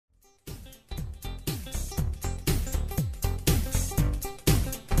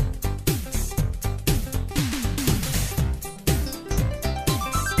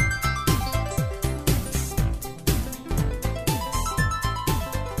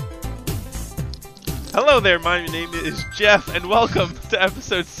Hello there, my name is Jeff, and welcome to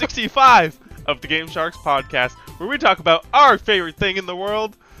episode 65 of the Game Sharks podcast, where we talk about our favorite thing in the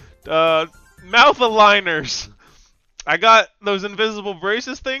world, mouth aligners. I got those invisible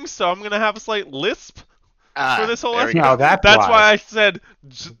braces things, so I'm going to have a slight lisp for this whole episode. No, that's why I said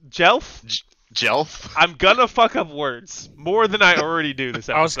Jelf. Jelf? I'm gonna fuck up words more than I already do this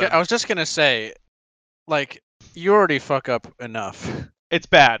episode. I was just gonna say, like, you already fuck up enough. It's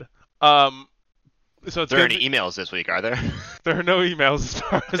bad. So it's There are any emails this week, are there? There are no emails as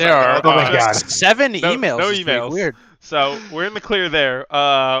far as There I know. are Oh my God. 7 emails. No this week. emails. Weird. So we're in the clear there.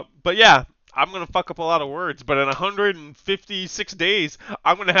 But yeah, I'm gonna fuck up a lot of words. But in 156 days,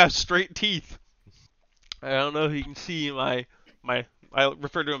 I'm gonna have straight teeth. I don't know if you can see my. I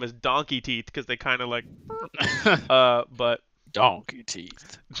refer to them as donkey teeth because they kind of like. But Donkey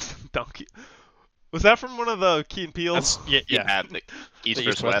teeth. donkey. Was that from one of the Key and Peele? Yeah. The East The vs.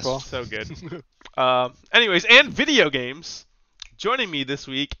 East-West West. Bowl. So good. Anyways, and video games. Joining me this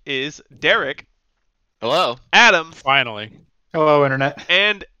week is Derek, Hello. Adam, Finally. Hello, Internet.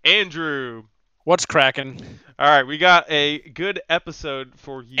 and Andrew. What's cracking? All right, we got a good episode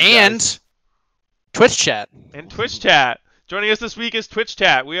for you And guys. Twitch chat. And Twitch chat. Joining us this week is Twitch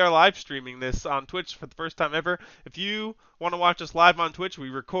chat. We are live streaming this on Twitch for the first time ever. If you want to watch us live on Twitch, we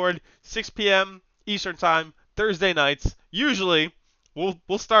record 6 p.m. Eastern Time, Thursday nights. Usually, we'll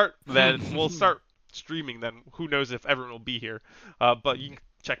start then. We'll start streaming then. Who knows if everyone will be here. But you can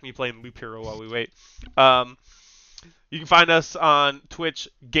check me playing Loop Hero while we wait. You can find us on Twitch.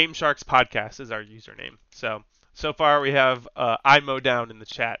 Game Sharks Podcast is our username. So far we have IMO down in the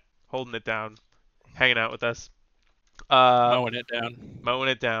chat, holding it down, hanging out with us. Mowing it down. Mowing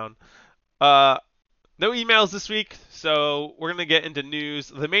it down. No emails this week, so we're going to get into news.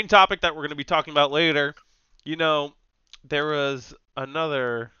 The main topic that we're going to be talking about later, there was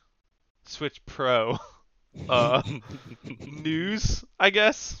another Switch Pro news, I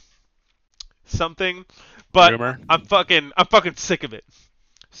guess. Something. But Rumor. I'm fucking sick of it.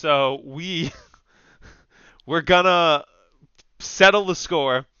 So we're gonna settle the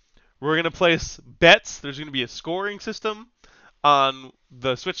score. We're gonna place bets. There's gonna be a scoring system on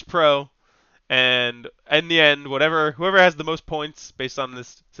the Switch Pro, and in the end, whoever has the most points based on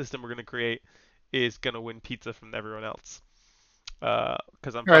this system we're gonna create is gonna win pizza from everyone else.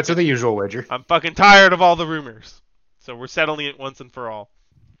 Because All right, so the usual wager. I'm fucking tired of all the rumors. So we're settling it once and for all.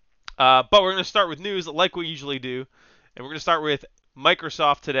 But we're going to start with news like we usually do. And we're going to start with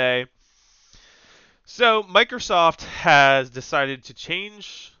Microsoft today. So Microsoft has decided to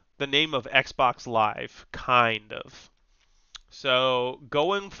change the name of Xbox Live, kind of. So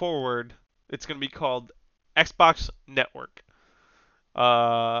going forward, it's going to be called Xbox Network.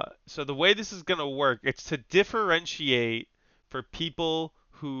 So the way this is going to work, it's to differentiate for people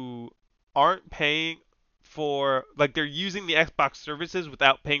who aren't paying for, like, they're using the Xbox services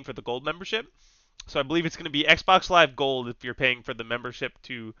without paying for the Gold membership. So I believe it's going to be Xbox Live Gold if you're paying for the membership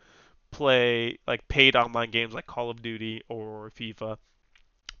to play, like, paid online games like Call of Duty or FIFA.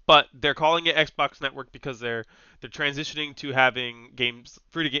 But they're calling it Xbox Network because they're transitioning to having games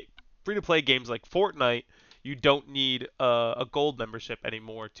free to play games like Fortnite. You don't need a Gold membership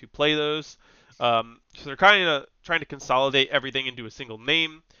anymore to play those. So they're kind of trying to consolidate everything into a single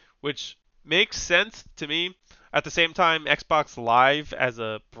name, which makes sense to me. At the same time, Xbox Live as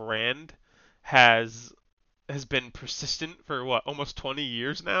a brand has been persistent for almost 20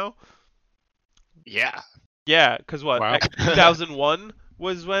 years now. Yeah. Yeah, because Wow. 2001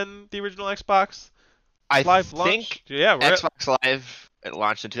 was when the original Xbox I Live think launched. Yeah, Xbox Live it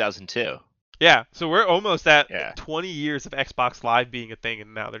launched in 2002. Yeah, so we're almost at Yeah. 20 years of Xbox Live being a thing,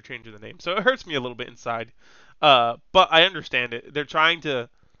 and now they're changing the name. So it hurts me a little bit inside. But I understand it. They're trying to.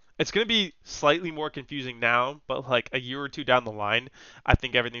 It's going to be slightly more confusing now, but like a year or two down the line, I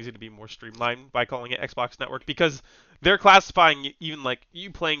think everything's going to be more streamlined by calling it Xbox Network, because they're classifying even like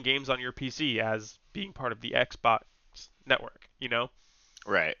you playing games on your PC as being part of the Xbox Network,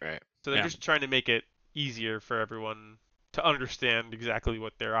 Right. So they're Yeah. just trying to make it easier for everyone to understand exactly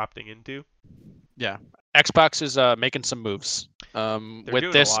what they're opting into. Yeah. Xbox is making some moves. doing With a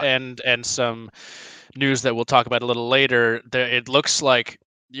this lot. and some news that we'll talk about a little later, it looks like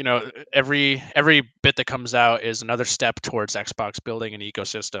every bit that comes out is another step towards Xbox building an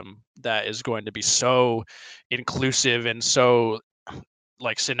ecosystem that is going to be so inclusive and so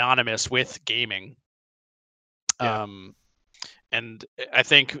like synonymous with gaming. Yeah. And I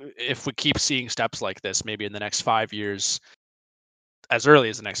think if we keep seeing steps like this, maybe in the next 5 years, as early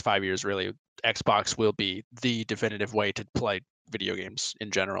as the next 5 years, really, Xbox will be the definitive way to play video games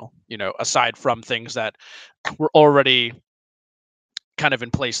in general. Aside from things that were already kind of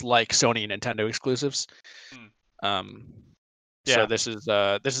in place like Sony and Nintendo exclusives. Yeah. So this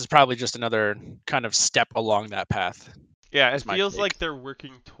is probably just another kind of step along that path. Yeah, it That's my feels take. like they're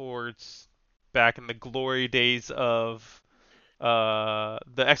working towards back in the glory days of the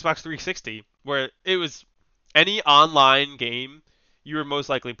Xbox 360, where it was any online game, you were most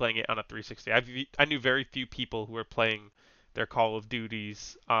likely playing it on a 360. I knew very few people who were playing their Call of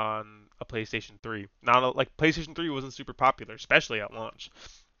Duties on a PlayStation 3. Like PlayStation 3 wasn't super popular, especially at launch.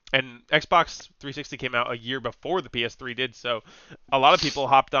 And Xbox 360 came out a year before the PS3 did, so a lot of people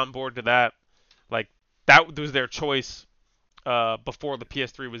hopped on board to that. Like that was their choice before the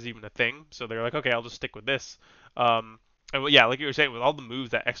PS3 was even a thing. So they're like, okay, I'll just stick with this. And yeah, like you were saying, with all the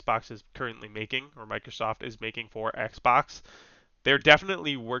moves that Xbox is currently making, or Microsoft is making for Xbox, they're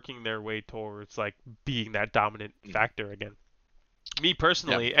definitely working their way towards like being that dominant factor again. Me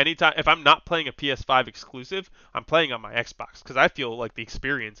personally, anytime if I'm not playing a PS5 exclusive, I'm playing on my Xbox because I feel like the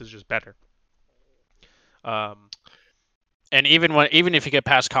experience is just better. And even if you get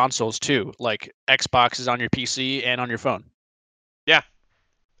past consoles too, like Xbox is on your PC and on your phone. Yeah,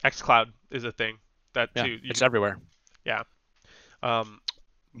 xCloud is a thing that too. It's everywhere. Yeah. I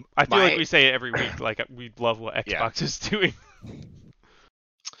feel like we say it every week. Like we love what Xbox is doing.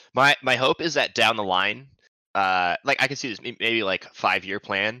 My hope is that down the line, like I can see this maybe like 5-year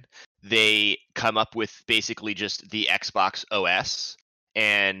plan. They come up with basically just the Xbox OS,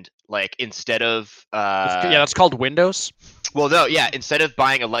 and like instead of that's called Windows. Well, no, yeah, instead of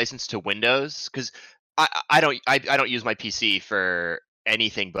buying a license to Windows, because I don't use my PC for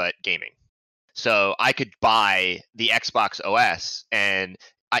anything but gaming. So I could buy the Xbox OS, and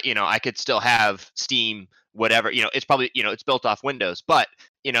I could still have Steam, whatever. It's probably it's built off Windows, but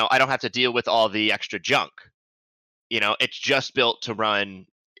I don't have to deal with all the extra junk. It's just built to run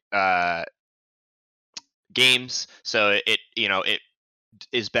games, so it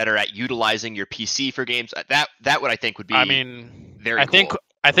is better at utilizing your PC for games. That what I think would be. I mean, very cool.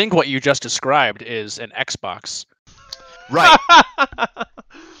 I think what you just described is an Xbox. Right.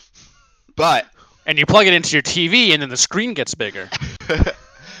 But and you plug it into your TV, and then the screen gets bigger.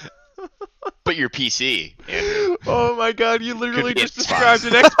 But your PC, Andrew. Oh my God! You literally just Xbox. described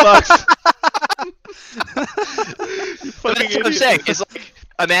an Xbox. But that's what I'm saying. It's like,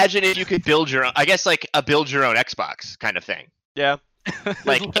 imagine if you could build your own. I guess like a build your own Xbox kind of thing. Yeah.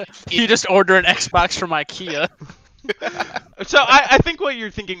 Like you just order an Xbox from IKEA. So I think what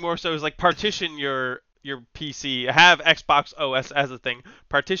you're thinking more so is like partition your PC, have Xbox OS as a thing,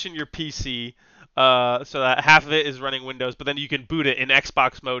 partition your PC so that half of it is running Windows, but then you can boot it in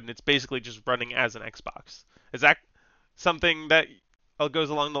Xbox mode and it's basically just running as an Xbox. Is that something that goes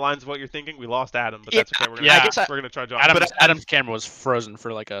along the lines of what you're thinking? We lost Adam, but that's okay. We're gonna try John. Adam's camera was frozen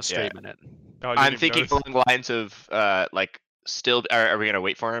for like a straight minute. Oh, I'm thinking along the lines of like still. Are we gonna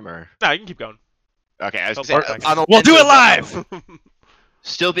wait for him or? No, you can keep going. Okay, I was saying, we'll do it live.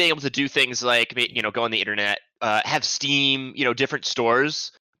 Still being able to do things like go on the internet, have Steam, different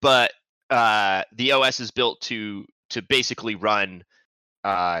stores, but the OS is built to basically run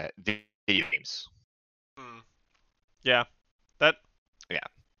video games. Yeah, that. Yeah,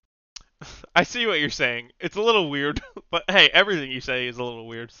 I see what you're saying. It's a little weird, but hey, everything you say is a little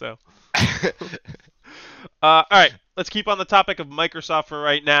weird. So, all right, let's keep on the topic of Microsoft for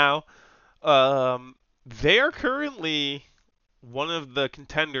right now. They are currently one of the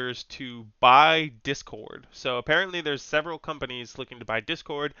contenders to buy Discord. So apparently there's several companies looking to buy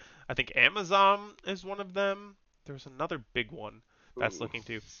Discord. I think Amazon is one of them. There's another big one that's looking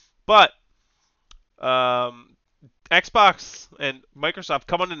to. But Xbox and Microsoft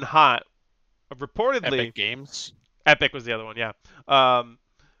coming in hot. Reportedly, Epic Games. Epic was the other one, yeah.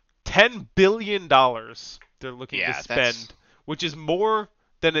 $10 billion they're looking to spend, which is more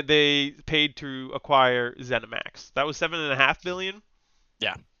than they paid to acquire ZeniMax. That was $7.5 billion.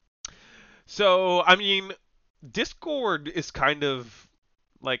 Yeah. So I mean, Discord is kind of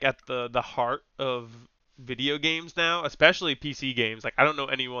like at the heart of video games now, especially PC games. Like I don't know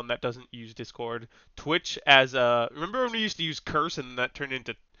anyone that doesn't use Discord. Twitch remember when we used to use Curse and that turned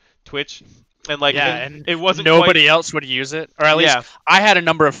into Twitch? And like it wasn't nobody else would use it, or at least I had a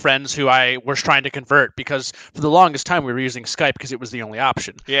number of friends who I was trying to convert because for the longest time we were using Skype because it was the only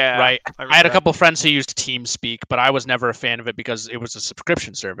option. Yeah, right. I had a couple of friends who used TeamSpeak, but I was never a fan of it because it was a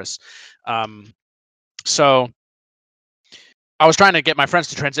subscription service. So I was trying to get my friends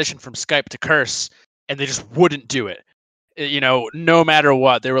to transition from Skype to Curse, and they just wouldn't do it. No matter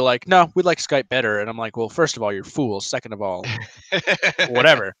what, they were like, no, we like Skype better. And I'm like, well, first of all, you're fools. Second of all,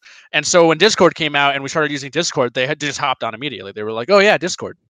 whatever. And so when Discord came out and we started using Discord, they had just hopped on immediately. They were like, oh yeah,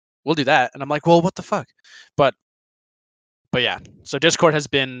 Discord, we'll do that. And I'm like, well, what the fuck? But But yeah, so Discord has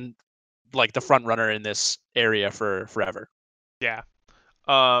been like the front runner in this area for forever. Yeah.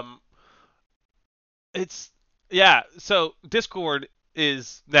 So Discord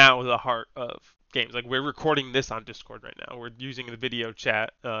is now the heart of games. Like we're recording this on Discord right now. We're using the video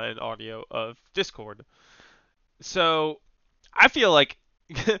chat and audio of Discord. So I feel like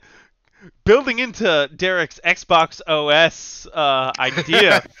building into Derek's Xbox OS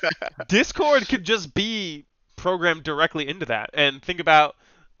idea, Discord could just be programmed directly into that. And think about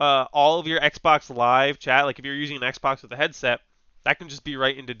all of your Xbox Live chat. Like if you're using an Xbox with a headset, that can just be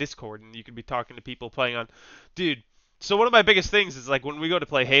right into Discord, and you can be talking to people playing on. Dude, so one of my biggest things is like when we go to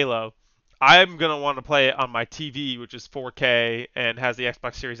play Halo, I'm gonna want to play it on my TV, which is 4K and has the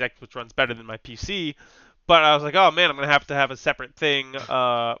Xbox Series X, which runs better than my PC. But I was like, oh man, I'm gonna have to have a separate thing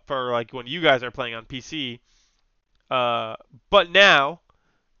for like when you guys are playing on PC. But now,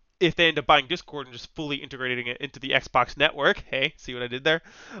 if they end up buying Discord and just fully integrating it into the Xbox network, hey, see what I did there?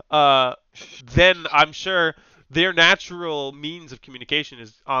 Then I'm sure their natural means of communication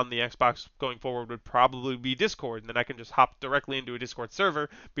is on the Xbox going forward would probably be Discord, and then I can just hop directly into a Discord server,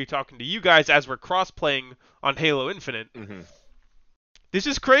 be talking to you guys as we're cross-playing on Halo Infinite. Mm-hmm. This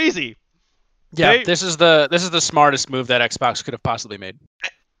is crazy. Yeah, this is the smartest move that Xbox could have possibly made.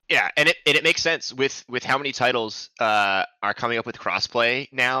 Yeah, and it makes sense with how many titles are coming up with crossplay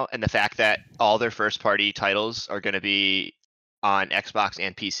now, and the fact that all their first-party titles are going to be on Xbox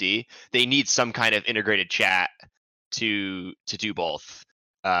and PC. They need some kind of integrated chat to do both.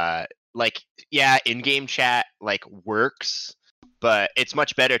 In-game chat works, but it's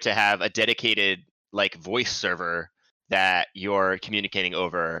much better to have a dedicated voice server that you're communicating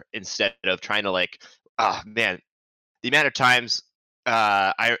over instead of trying to the amount of times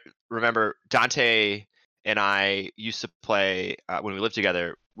I remember Dante and I used to play when we lived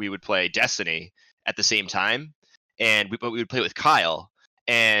together. We would play Destiny at the same time, but we would play with Kyle,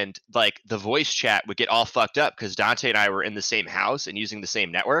 and the voice chat would get all fucked up because Dante and I were in the same house and using the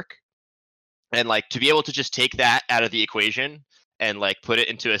same network, and to be able to just take that out of the equation and put it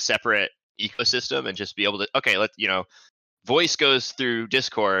into a separate ecosystem and just be able to voice goes through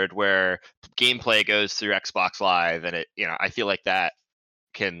Discord where gameplay goes through Xbox Live, and I feel like that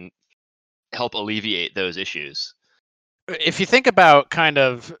can help alleviate those issues. If you think about kind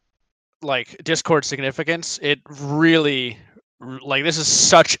of Discord significance, it really this is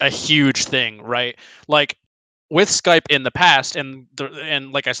such a huge thing, right? With Skype in the past, and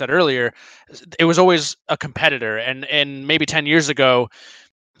like I said earlier, it was always a competitor, and maybe 10 years ago,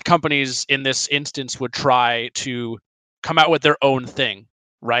 companies in this instance would try to come out with their own thing,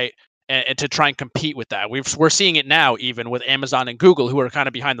 right? And to try and compete with that. We're seeing it now, even with Amazon and Google, who are kind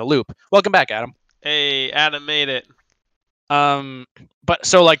of behind the loop. Welcome back, Adam. Hey, Adam made it. But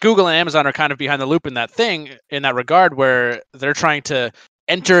so Google and Amazon are kind of behind the loop in that regard, where they're trying to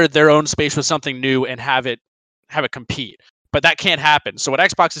enter their own space with something new and have it compete. But that can't happen. So what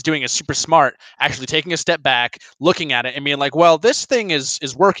Xbox is doing is super smart, actually taking a step back, looking at it and being like, well, this thing is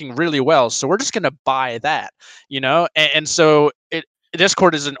working really well, so we're just going to buy that, And so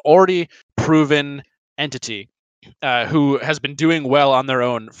Discord is an already proven entity who has been doing well on their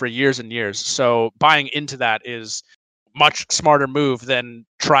own for years and years. So buying into that is much smarter move than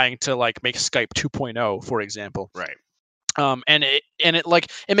trying to make Skype 2.0, for example. Right. And it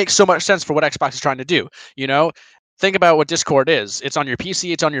makes so much sense for what Xbox is trying to do, Think about what Discord is. It's on your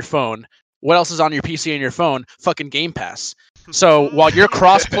PC, it's on your phone. What else is on your PC and your phone? Fucking Game Pass. So while you're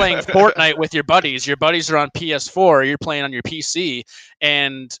cross-playing Fortnite with your buddies are on PS4, you're playing on your PC,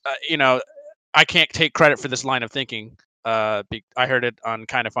 and I can't take credit for this line of thinking. I heard it on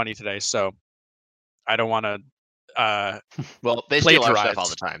Kind of Funny today, so I don't want to. Well, they steal our stuff all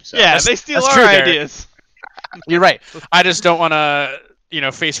the time. So. Yeah, they steal our ideas. You're right. I just don't want to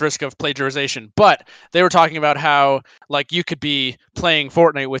face risk of plagiarization. But they were talking about how you could be playing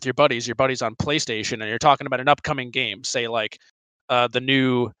Fortnite with your buddies on PlayStation, and you're talking about an upcoming game, say the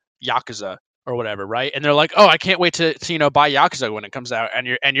new Yakuza or whatever, right? And they're like, oh, I can't wait to buy Yakuza when it comes out,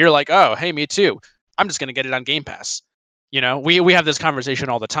 and you're like, oh, hey, me too. I'm just gonna get it on Game Pass. We have this conversation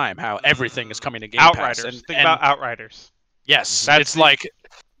all the time, how everything is coming to Game Outriders. Pass. Think about Outriders. Yes, it's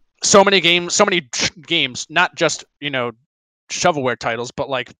so many games, not just shovelware titles, but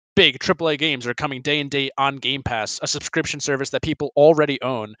big AAA games are coming day and date on Game Pass, a subscription service that people already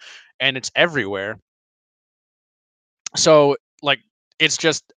own, and it's everywhere. So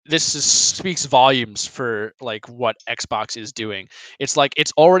speaks volumes for what Xbox is doing. It's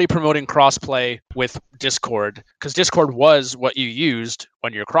it's already promoting crossplay with Discord, because Discord was what you used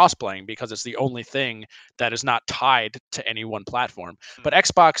when you're crossplaying, because it's the only thing that is not tied to any one platform. But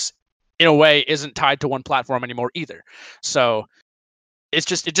Xbox in a way isn't tied to one platform anymore either. So it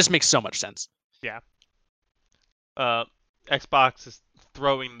just makes so much sense. Xbox is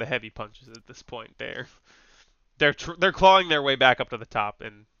throwing the heavy punches at this point. They're clawing their way back up to the top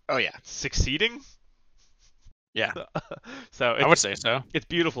and Oh yeah. succeeding. Yeah, So I would say so. it's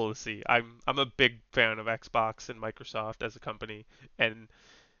beautiful to see. I'm a big fan of Xbox and Microsoft as a company, and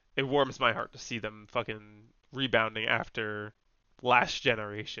it warms my heart to see them fucking rebounding after last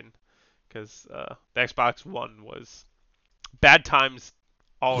generation, because the Xbox One was bad times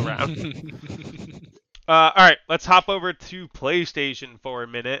all around. All right, let's hop over to PlayStation for a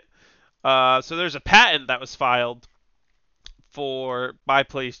minute. So there's a patent that was filed by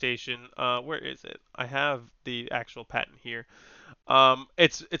PlayStation. Where is it? I have the actual patent here.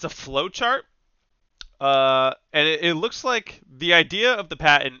 It's a flowchart. And it looks like the idea of the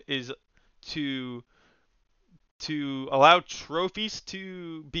patent is to allow trophies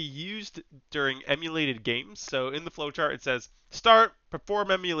to be used during emulated games. So in the flowchart it says start,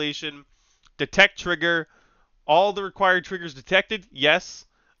 perform emulation, detect trigger, all the required triggers detected, yes,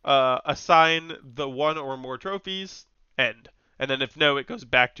 assign the one or more trophies, end. And then if no, it goes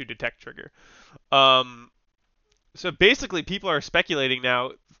back to detect trigger. So basically people are speculating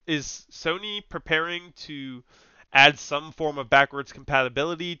now, is Sony preparing to add some form of backwards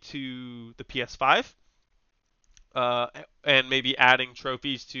compatibility to the PS5? And maybe adding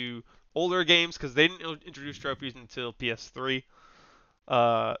trophies to older games, because they didn't introduce trophies until PS3.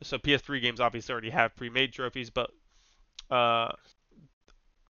 So PS3 games obviously already have pre-made trophies, but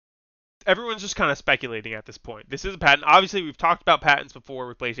everyone's just kind of speculating at this point. This is a patent. Obviously, we've talked about patents before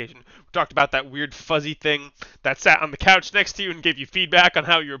with PlayStation. We talked about that weird fuzzy thing that sat on the couch next to you and gave you feedback on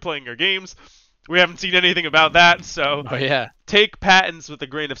how you were playing your games. We haven't seen anything about that, so Oh yeah. take patents with a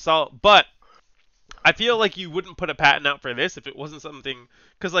grain of salt. But I feel like you wouldn't put a patent out for this if it wasn't something,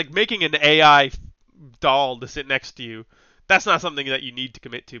 because like making an AI doll to sit next to you, that's not something that you need to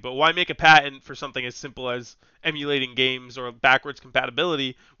commit to. But why make a patent for something as simple as emulating games or backwards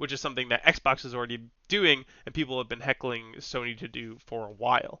compatibility, which is something that Xbox is already doing and people have been heckling Sony to do for a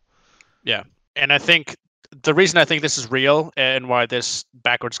while? Yeah, and I think the reason I think this is real and why this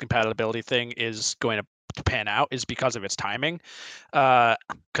backwards compatibility thing is going to pan out is because of its timing.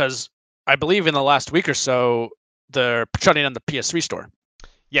 Because I believe in the last week or so, they're shutting down the PS3 store.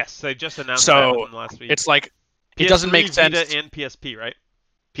 Yes, they just announced So, that within the last week. It's like it PS3, doesn't make sense. Vita, and PSP, right?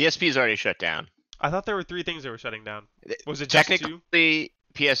 PSP is already shut down. I thought there were 3 things they were shutting down. Was it just 2? Technically,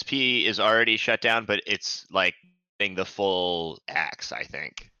 PSP is already shut down, but it's like getting the full axe, I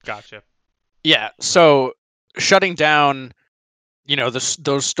think. Gotcha. Yeah, so shutting down,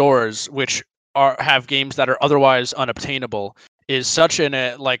 those stores which have games that are otherwise unobtainable is such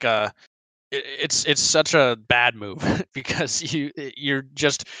it's such a bad move because you're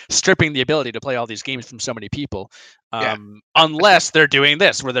just stripping the ability to play all these games from so many people, unless they're doing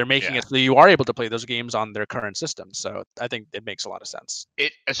this where they're making it so you are able to play those games on their current system. So I think it makes a lot of sense.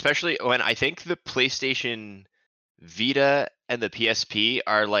 It especially when I think the PlayStation Vita and the PSP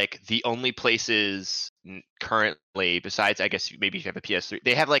are like the only places currently, besides I guess maybe if you have a PS3,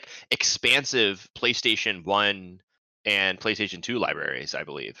 they have like expansive PlayStation 1 and PlayStation 2 libraries, I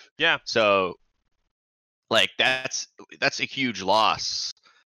believe. Yeah. So like that's a huge loss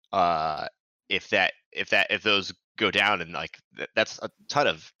if those go down, and like that's a ton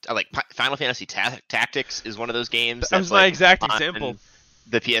of like Final Fantasy Tactics is one of those games. That was my exact example.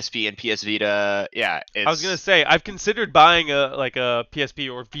 The PSP and PS Vita, yeah. I was gonna say I've considered buying a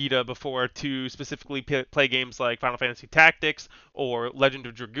PSP or Vita before to specifically play games like Final Fantasy Tactics or Legend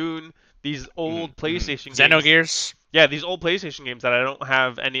of Dragoon. These old PlayStation games. Xenogears. Yeah, these old PlayStation games that I don't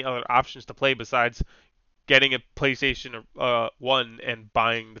have any other options to play besides getting a PlayStation 1 and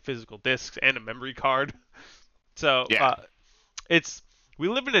buying the physical discs and a memory card. So we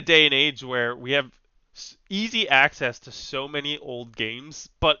live in a day and age where we have easy access to so many old games,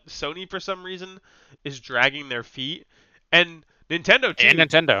 but Sony for some reason is dragging their feet, and Nintendo too. And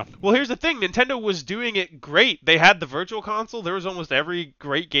Nintendo. Well, here's the thing. Nintendo was doing it great. They had the Virtual Console. There was almost every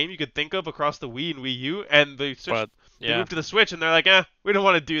great game you could think of across the Wii and Wii U, and they moved to the Switch, and they're like, we don't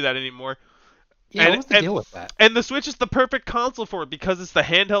want to do that anymore. Yeah, what was the deal with that? And the Switch is the perfect console for it because it's the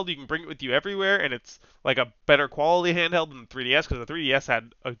handheld. You can bring it with you everywhere, and it's like a better quality handheld than the 3DS, because the 3DS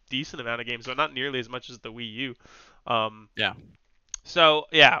had a decent amount of games, but not nearly as much as the Wii U. So,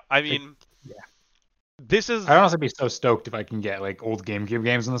 I mean... Yeah. This is. I'd honestly be so stoked if I can get like old GameCube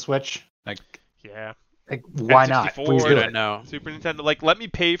games on the Switch. Like why not? Please do it. No. Super Nintendo. Like, let me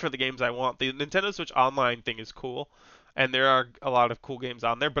pay for the games I want. The Nintendo Switch Online thing is cool, and there are a lot of cool games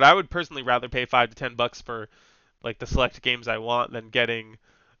on there. But I would personally rather pay $5 to $10 for like the select games I want than getting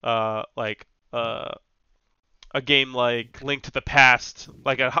like a game like Link to the Past,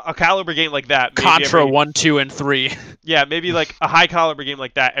 like a caliber game like that. Maybe Contra 1, 2, and 3. Yeah, maybe like a high caliber game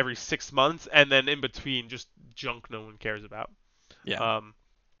like that every 6 months, and then in between just junk no one cares about. Yeah.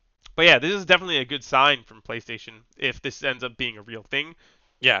 But yeah, this is definitely a good sign from PlayStation if this ends up being a real thing.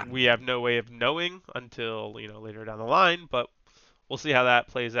 Yeah. We have no way of knowing until later down the line, but we'll see how that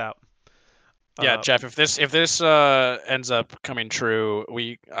plays out. Yeah, Jeff, if this ends up coming true,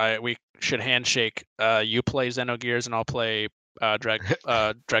 we should handshake. You play Xenogears and I'll play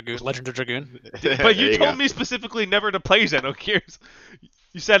Dragoon, Legend of Dragoon. But you told me specifically never to play Xenogears.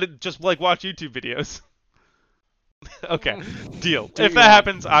 You said it just like watch YouTube videos. Okay, deal. If that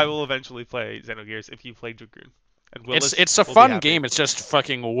happens, I will eventually play Xenogears if you play Dragoon. And it's a fun game. It's just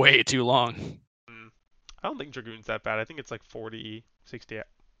fucking way too long. I don't think Dragoon's that bad. I think it's like 40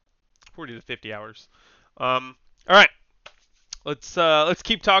 to 50 hours. All right, let's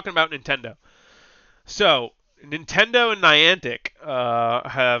keep talking about Nintendo. So Nintendo and Niantic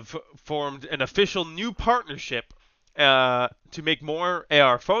have formed an official new partnership to make more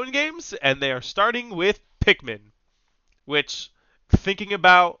AR phone games, and they are starting with Pikmin. Which, thinking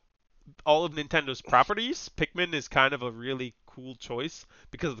about all of Nintendo's properties, Pikmin is kind of a really cool choice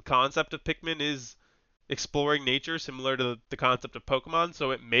because the concept of Pikmin is exploring nature, similar to the concept of Pokemon,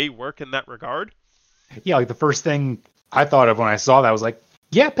 so it may work in that regard. Yeah, like the first thing I thought of when I saw that was like,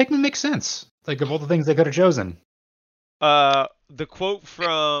 yeah, Pikmin makes sense. Like of all the things they could have chosen. The quote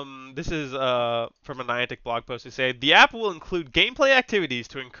from this is from a Niantic blog post. They say the app will include gameplay activities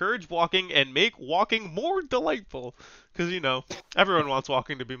to encourage walking and make walking more delightful. Because everyone wants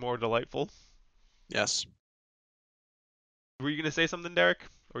walking to be more delightful. Yes. Were you gonna say something, Derek?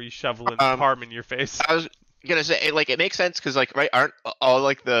 Or are you shoveling harm in your face? I was gonna say like it makes sense because like aren't all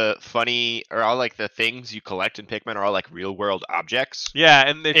like the funny or all like the things you collect in Pikmin are all like real world objects? Yeah,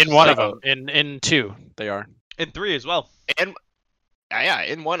 and in one of them, in 2 they are. In 3 as well. And yeah,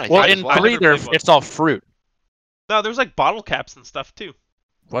 in 1 I think. Well, in 3 it's all fruit. No, there's like bottle caps and stuff too.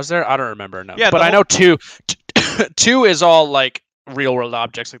 Was there? I don't remember. No. Yeah, but I know 2 is all like real world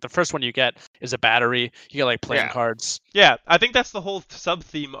objects. Like the first one you get is a battery. You get like playing cards. Yeah, I think that's the whole sub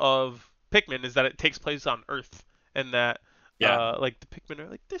theme of Pikmin is that it takes place on Earth and that like the Pikmin are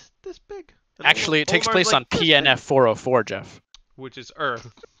like this big. And actually, it takes place on PNF 404, Jeff. Which is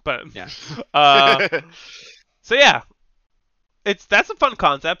Earth, but yeah. So yeah, that's a fun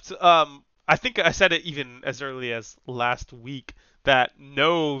concept. I think I said it even as early as last week that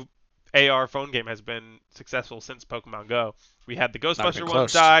no AR phone game has been successful since Pokemon Go. We had the Ghostbuster one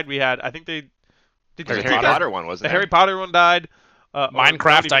died. We had the Harry Potter one was the Harry Potter one died.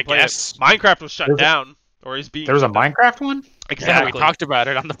 Minecraft, I guess. Minecraft was shut down, or is being. There was a Minecraft one. Exactly. Yeah, we talked about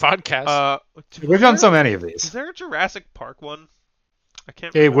it on the podcast. We've done so many of these. Is there a Jurassic Park one? I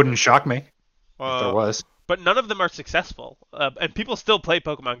can't. It wouldn't shock me if there was. But none of them are successful, and people still play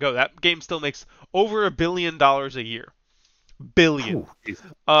Pokemon Go. That game still makes over $1 billion a year. Billion. Ooh,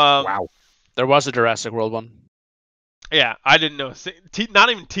 wow. There was a Jurassic World one. Yeah, I didn't know. Not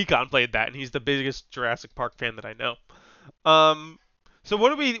even Tikon played that, and he's the biggest Jurassic Park fan that I know. So what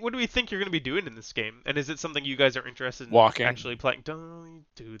do we think you're going to be doing in this game? And is it something you guys are interested in actually playing? Don't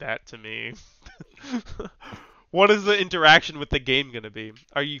do that to me. What is the interaction with the game going to be?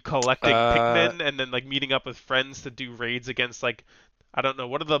 Are you collecting Pikmin and then like meeting up with friends to do raids against like I don't know,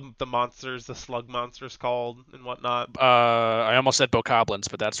 what are the monsters, the slug monsters called and whatnot? I almost said Bokoblins,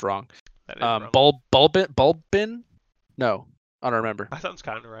 but that's wrong. That is wrong. Bulbin? No, I don't remember. That sounds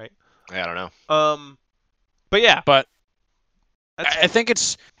kind of right. I don't know. But yeah. But I think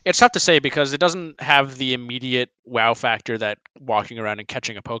it's tough to say because it doesn't have the immediate wow factor that walking around and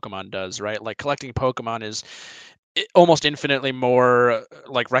catching a Pokemon does, right? Like collecting Pokemon is almost infinitely more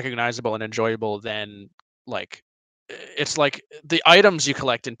like recognizable and enjoyable than like it's like the items you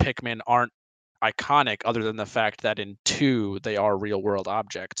collect in Pikmin aren't iconic other than the fact that in 2 they are real world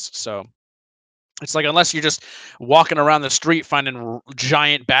objects. So it's like unless you're just walking around the street finding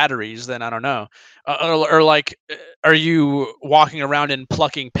giant batteries, then I don't know. Or like, are you walking around and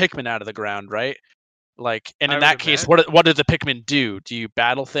plucking Pikmin out of the ground, right? Like, and in that case, what do the Pikmin do? Do you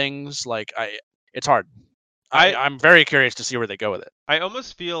battle things? Like, it's hard. I'm very curious to see where they go with it. I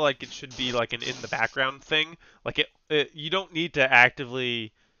almost feel like it should be like an in the background thing. Like you don't need to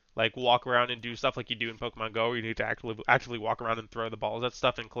actively like walk around and do stuff like you do in Pokemon Go. Where you need to actually walk around and throw the balls at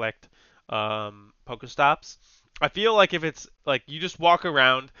stuff and collect Pokestops. I feel like if it's like you just walk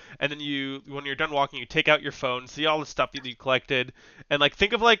around and then when you're done walking, you take out your phone, see all the stuff that you collected, and like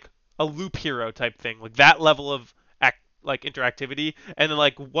think of like a Loop Hero type thing, like that level of like interactivity. And then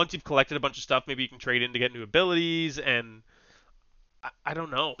like once you've collected a bunch of stuff, maybe you can trade in to get new abilities, and I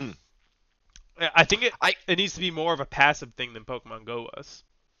don't know. I think it needs to be more of a passive thing than Pokemon Go was.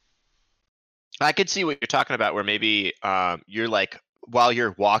 I could see what you're talking about, where maybe you're like, while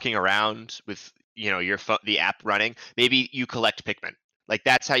you're walking around with the app running, maybe you collect Pikmin. Like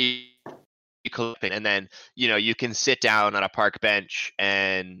that's how you collect it, and then you can sit down on a park bench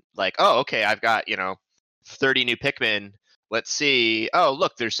and like, oh, okay, I've got 30 new Pikmin. Let's see. Oh,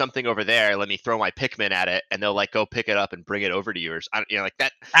 look, there's something over there. Let me throw my Pikmin at it, and they'll like go pick it up and bring it over to you, or like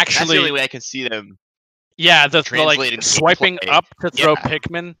that. Actually, that's the only way I can see them. Yeah, the like swiping up to throw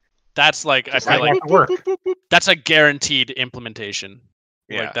Pikmin. That's like I feel like that's a guaranteed implementation.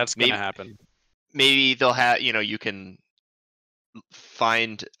 Yeah, like that's gonna happen. Maybe they'll have you can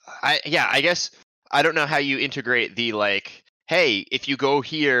find. I guess I don't know how you integrate the like. Hey, if you go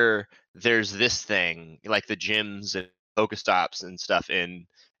here, there's this thing like the gyms and Pokestops and stuff in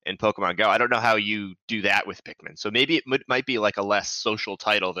Pokemon Go. I don't know how you do that with Pikmin. So maybe it might be like a less social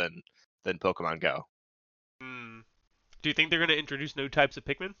title than Pokemon Go. Do you think they're going to introduce new types of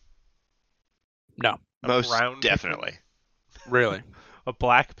Pikmin? No. Most definitely. Pikmin? Really? A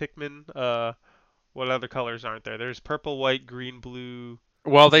black Pikmin? What other colors aren't there? There's purple, white, green, blue.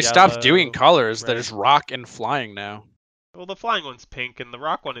 Well, they yellow, stopped doing colors. red. There's rock and flying now. Well, the flying one's pink, and the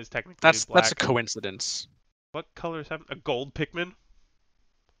rock one is technically black. That's a coincidence. What colors have a gold Pikmin?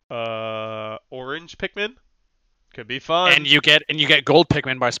 Orange Pikmin? Could be fun. And you get gold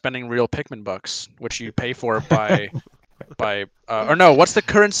Pikmin by spending real Pikmin bucks, which you pay for by or no, what's the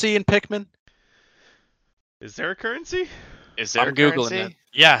currency in Pikmin? Is there a currency? Is there I'm a currency? Googling it.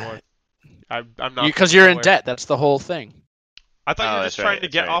 Yeah. I'm not. Because you're in debt. That's the whole thing. I thought you were just trying to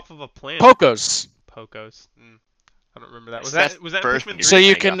get off of a planet. Pokos. I don't remember that. Was that Pikmin 3?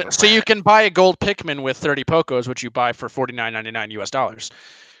 So you can buy a gold Pikmin with 30 Pokos, which you buy for $49.99 US.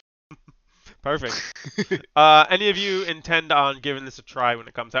 Perfect. Any of you intend on giving this a try when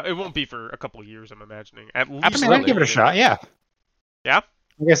it comes out? It won't be for a couple of years, I'm imagining. At least. I'd give it a shot. Yeah. Yeah.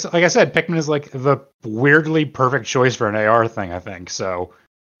 I guess, like I said, Pikmin is like the weirdly perfect choice for an AR thing. I think so.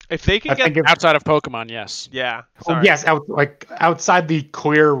 If they can get outside of Pokemon, yes. Yeah. Oh, yes, outside the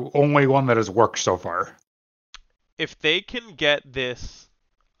clear only one that has worked so far. If they can get this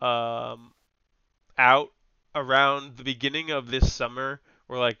out around the beginning of this summer,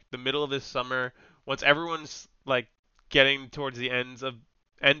 or like the middle of this summer, once everyone's like getting towards the end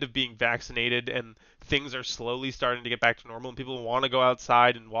of being vaccinated and things are slowly starting to get back to normal and people want to go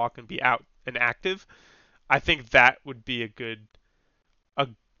outside and walk and be out and active, I think that would be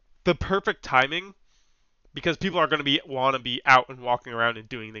the perfect timing, because people are going to want to be out and walking around and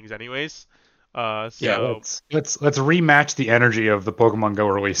doing things anyways. Let's rematch the energy of the Pokemon Go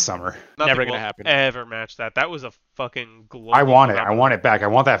release summer. Never gonna happen. Ever match that. That was a fucking global. I want it. I want it back. I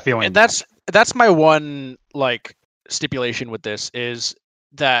want that feeling. And that's my one like stipulation with this is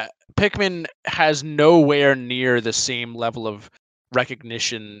that Pikmin has nowhere near the same level of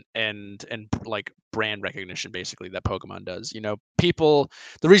recognition and like brand recognition basically that Pokemon does. The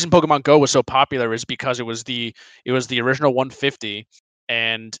reason Pokemon Go was so popular is because it was the original 150,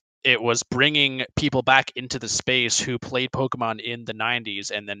 and it was bringing people back into the space who played Pokemon in the 90s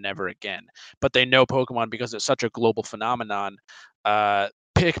and then never again. But they know Pokemon because it's such a global phenomenon.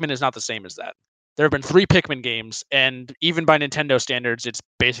 Pikmin is not the same as that. There have been 3 Pikmin games, and even by Nintendo standards, it's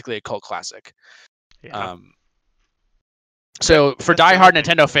basically a cult classic. Yeah. So for diehard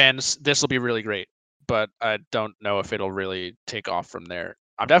Nintendo fans, this will be really great. But I don't know if it'll really take off from there.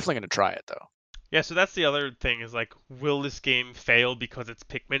 I'm definitely going to try it, though. Yeah, so that's the other thing is like, will this game fail because it's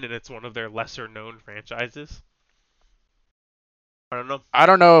Pikmin and it's one of their lesser known franchises? I don't know. I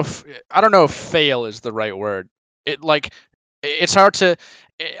don't know if fail is the right word. It's hard to.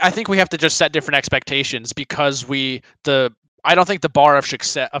 I think we have to just set different expectations because I don't think the bar of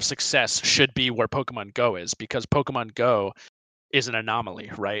success should be where Pokemon Go is, because Pokemon Go is an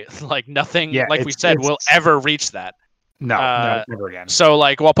anomaly, right? Like nothing, like we said, will ever reach that. No, never again. So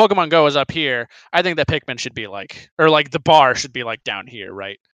like, while Pokemon Go is up here, I think that Pikmin should be the bar should be like down here,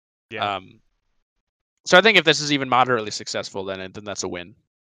 right? Yeah. So I think if this is even moderately successful, then that's a win.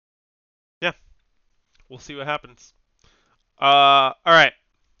 Yeah. We'll see what happens. All right.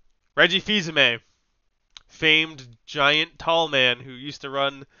 Reggie Fils-Aimé, famed giant tall man who used to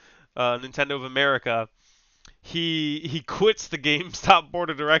run Nintendo of America. He quits the GameStop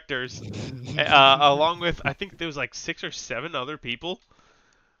board of directors along with, I think there was like 6 or 7 other people.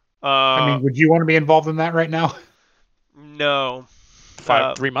 Would you want to be involved in that right now? No.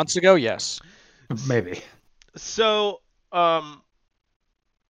 3 months ago, yes. Maybe. So,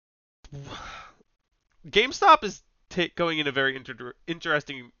 GameStop is going in a very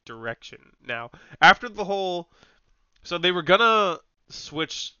interesting direction now. After the whole, so they were gonna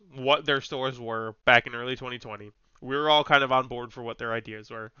switch what their stores were back in early 2020. We were all kind of on board for what their ideas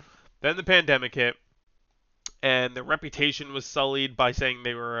were. Then the pandemic hit, and their reputation was sullied by saying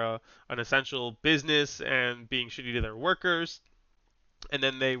they were an essential business and being shitty to their workers. And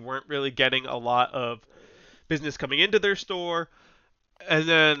then they weren't really getting a lot of business coming into their store. And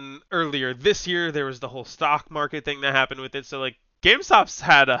then earlier this year, there was the whole stock market thing that happened with it. So, like, GameStop's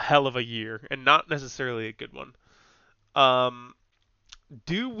had a hell of a year, and not necessarily a good one.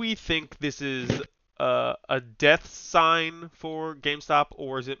 Do we think this is a death sign for GameStop,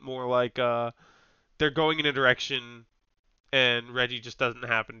 or is it more like they're going in a direction and Reggie just doesn't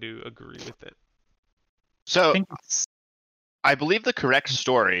happen to agree with it? So, I believe the correct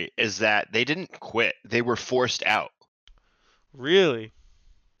story is that they didn't quit; they were forced out. Really?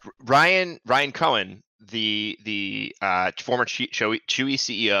 Ryan Cohen, the former Chewy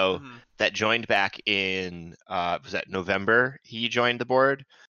CEO that joined back in was that November? He joined the board.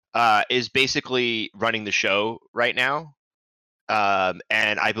 Is basically running the show right now,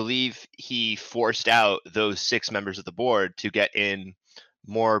 and I believe he forced out those 6 members of the board to get in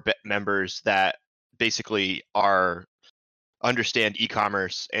more members that basically understand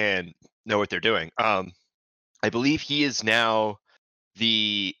e-commerce and know what they're doing. I believe he is now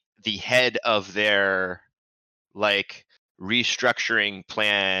the head of their like restructuring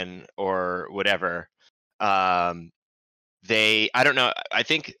plan or whatever. I don't know. I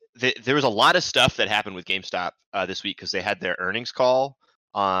think there was a lot of stuff that happened with GameStop this week because they had their earnings call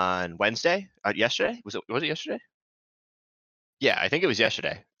on Wednesday. Yesterday? Was it yesterday? Yeah, I think it was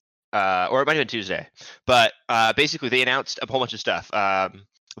yesterday. Or it might have been Tuesday. But basically they announced a whole bunch of stuff.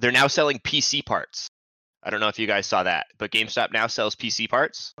 They're now selling PC parts. I don't know if you guys saw that, but GameStop now sells PC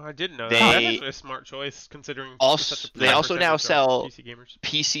parts. I didn't know that. That's actually a smart choice considering they also now sell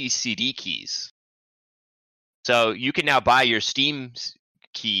PC CD keys. So you can now buy your Steam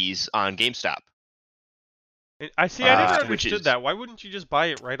keys on GameStop. I never understood that. Why wouldn't you just buy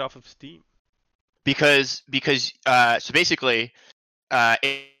it right off of Steam? Because so basically,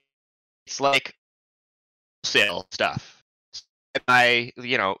 it's like sale stuff. I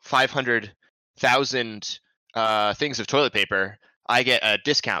buy 500,000 things of toilet paper. I get a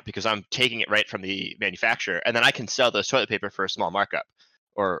discount because I'm taking it right from the manufacturer, and then I can sell those toilet paper for a small markup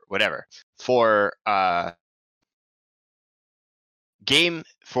or whatever. For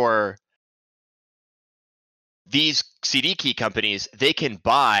these CD key companies, they can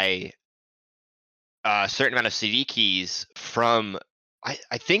buy a certain amount of CD keys from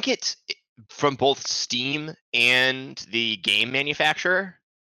I think it's from both Steam and the game manufacturer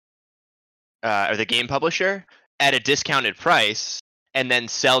or the game publisher at a discounted price, and then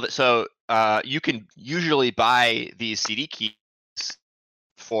sell that. So you can usually buy these CD keys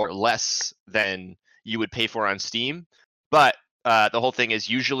for less than you would pay for on Steam, but the whole thing is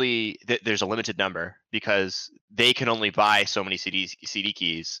usually there's a limited number because they can only buy so many CD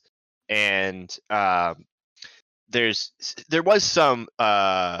keys, and there was some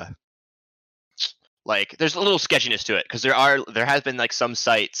there's a little sketchiness to it because there has been like some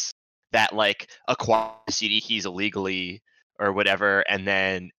sites that like acquire CD keys illegally or whatever and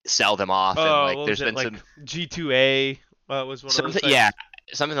then sell them off. And like there's been some G2A was one of those sites? Yeah,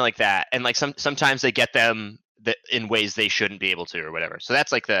 something like that. And like sometimes they get them in ways they shouldn't be able to or whatever. So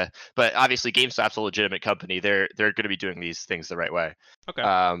that's like but obviously GameStop's a legitimate company. They're going to be doing these things the right way. Okay.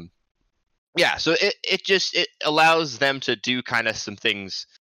 Yeah, so it allows them to do kind of some things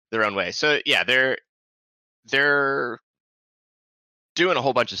their own way. So yeah, they're doing a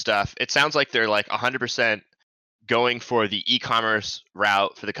whole bunch of stuff. It sounds like they're like 100% going for the e-commerce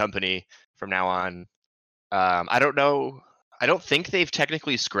route for the company from now on. I don't know. I don't think they've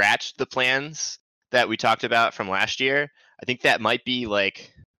technically scratched the plans that we talked about from last year. I think that might be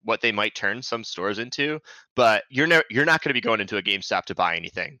like what they might turn some stores into, but you're not going to be going into a GameStop to buy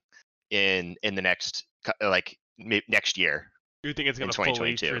anything in the next next year. You think it's going to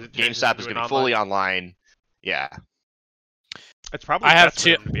 2022? GameStop is going to be fully online. Yeah. It's probably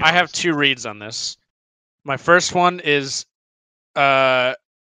I have two reads on this. My first one is that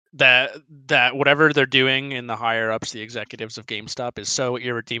whatever they're doing in the higher ups, the executives of GameStop, is so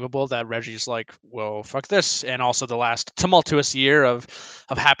irredeemable that Reggie's like, well, fuck this. And also the last tumultuous year of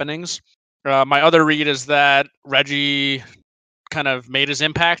happenings. My other read is that Reggie kind of made his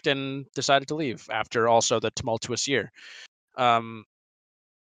impact and decided to leave after also the tumultuous year.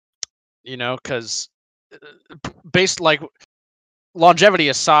 Because based like longevity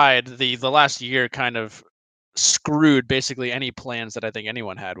aside, the last year kind of screwed basically any plans that I think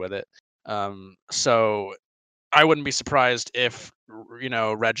anyone had with it. So I wouldn't be surprised if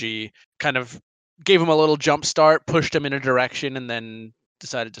Reggie kind of gave him a little jump start, pushed him in a direction, and then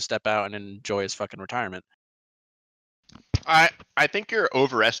decided to step out and enjoy his fucking retirement. I think you're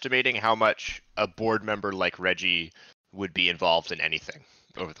overestimating how much a board member like Reggie would be involved in anything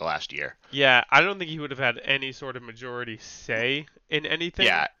over the last year. Yeah, I don't think he would have had any sort of majority say in anything.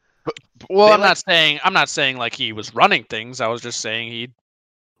 Yeah. Well, I'm not saying like he was running things. I was just saying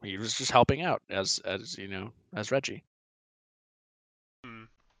he was just helping out as Reggie.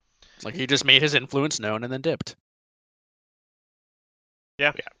 Like he just made his influence known and then dipped.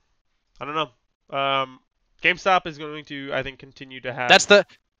 Yeah. I don't know. GameStop is going to, I think, continue to have. That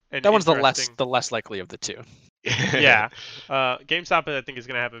one's the less likely of the two. Yeah. GameStop, I think, is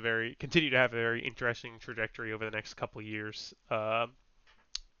going to continue to have a very interesting trajectory over the next couple years.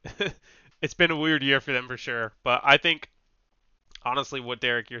 It's been a weird year for them for sure, but I think, honestly, what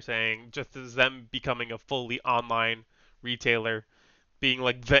Derek you're saying, just as them becoming a fully online retailer, being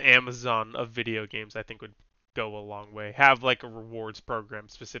like the Amazon of video games, I think would go a long way. Have like a rewards program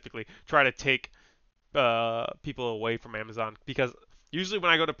specifically. Try to take people away from Amazon, because usually when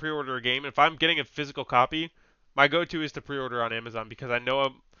I go to pre-order a game, if I'm getting a physical copy, my go-to is to pre-order on Amazon, because I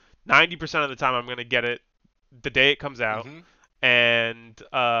know 90% of the time I'm going to get it the day it comes out, and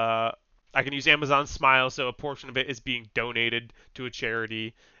I can use Amazon Smile, so a portion of it is being donated to a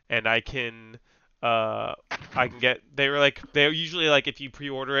charity, and I can get. They're usually like, if you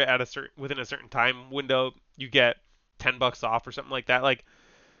pre-order it at within a certain time window, you get $10 off or something like that. Like,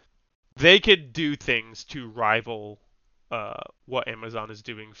 they could do things to rival what Amazon is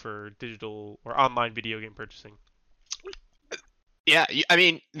doing for digital or online video game purchasing. Yeah, I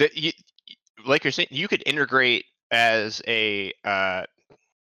mean, like you're saying, you could integrate as a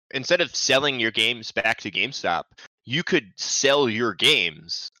instead of selling your games back to GameStop, you could sell your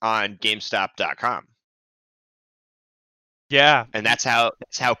games on GameStop.com. Yeah, and that's how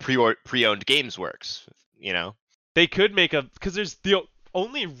pre-owned games works. You know, they could make because there's the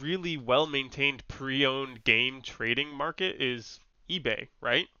only really well-maintained pre-owned game trading market is eBay,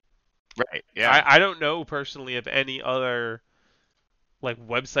 right? Right. Yeah. I don't know personally of any other like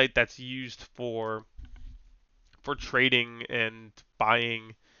website that's used for trading and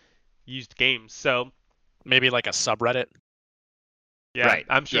buying used games. So maybe like a subreddit. Yeah, right.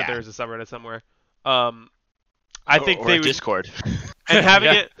 I'm sure there's a subreddit somewhere. I think they would Discord. And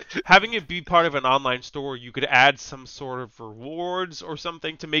having it be part of an online store, you could add some sort of rewards or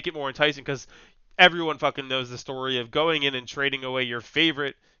something to make it more enticing, because everyone fucking knows the story of going in and trading away your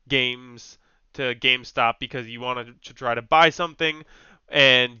favorite games to GameStop because you wanted to try to buy something,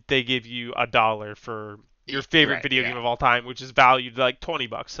 and they give you $1 for your favorite video game of all time, which is valued like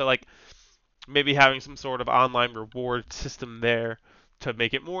 $20. So like maybe having some sort of online reward system there to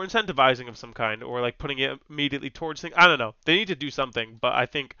make it more incentivizing of some kind, or like putting it immediately towards things. I don't know. They need to do something, but I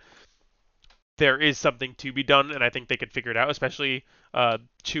think there is something to be done, and I think they could figure it out. Especially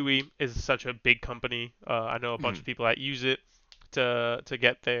Chewy is such a big company. I know a bunch of people that use it to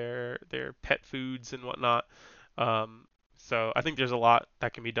get their pet foods and whatnot. So I think there's a lot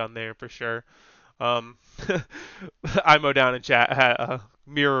that can be done there for sure. Imo down in chat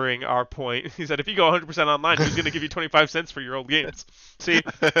mirroring our point. He said, if you go 100% online, who's going to give you 25 cents for your old games? See,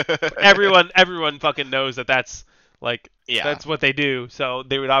 everyone fucking knows that's like, that's what they do. So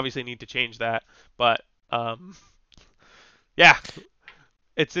they would obviously need to change that. But yeah,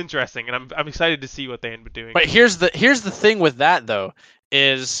 it's interesting, and I'm excited to see what they end up doing. But here's the thing with that though,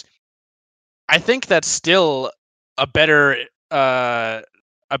 is I think that's still a better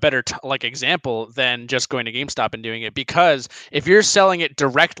like example than just going to GameStop and doing it, because if you're selling it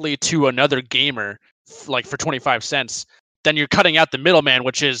directly to another gamer like for 25 cents, then you're cutting out the middleman,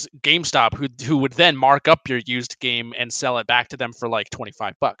 which is GameStop, who would then mark up your used game and sell it back to them for like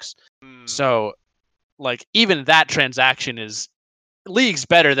 $25. So like even that transaction is leagues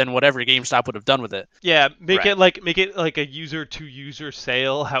better than whatever GameStop would have done with it. Yeah, make it like a user to user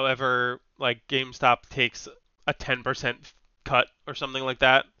sale. However, like GameStop takes a 10% cut or something like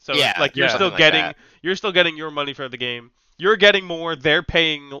that. So like you're still getting your money for the game. You're getting more. They're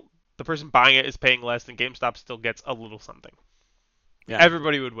paying. The person buying it is paying less, and GameStop still gets a little something. Yeah.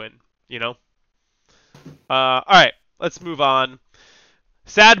 Everybody would win, you know? All right, let's move on.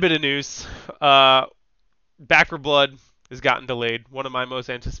 Sad bit of news. Back 4 Blood has gotten delayed. One of my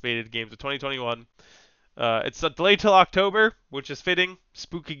most anticipated games of 2021. It's delayed till October, which is fitting.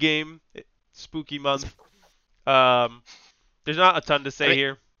 Spooky game. Spooky month. There's not a ton to say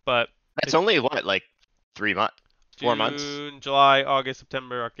here, but it's only what, like 3 months, 4 months. June, July, August,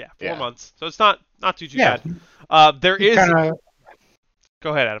 September. Yeah, 4 months. So it's not too bad. There is. Kinda,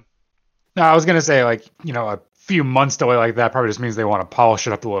 Go ahead, Adam. No, I was gonna say like a few months delay like that probably just means they want to polish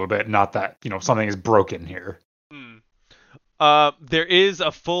it up a little bit, not that something is broken here. There is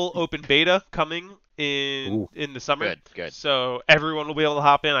a full open beta coming in the summer. Good. So everyone will be able to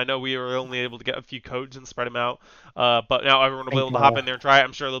hop in. I know we were only able to get a few codes and spread them out, but now everyone will be able to hop in there and try it.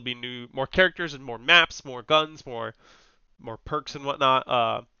 I'm sure there'll be more characters and more maps, more guns, more perks and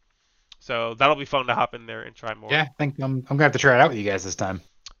whatnot. So that'll be fun to hop in there and try more. Yeah, I think I'm gonna have to try it out with you guys this time.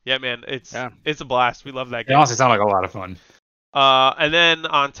 Yeah, man, it's a blast. We love that game. It honestly sounds like a lot of fun. And then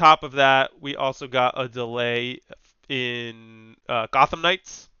on top of that, we also got a delay in Gotham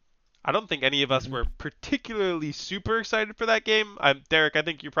Knights. I don't think any of us were particularly super excited for that game. Derek, I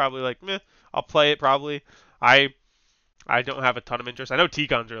think you're probably like, meh, I'll play it probably. I don't have a ton of interest. I know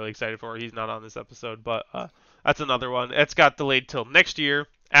Ticon's really excited for it. He's not on this episode, but that's another one. It's got delayed till next year.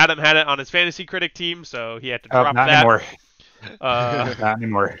 Adam had it on his fantasy critic team, so he had to drop not that. Anymore. Not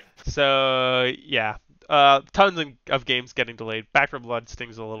anymore. So yeah, tons of games getting delayed. Back 4 Blood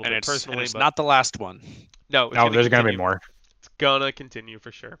stings a little bit personally. And it's not the last one. No, there's going to be more. It's gonna continue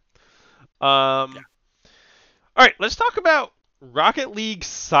for sure. All right, let's talk about Rocket League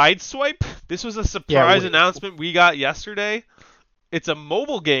Sideswipe. This was a surprise announcement we got yesterday. It's a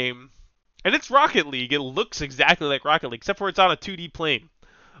mobile game, and it's Rocket League. It looks exactly like Rocket League, except for it's on a 2D plane.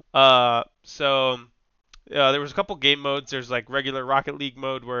 There was a couple game modes. There's like regular Rocket League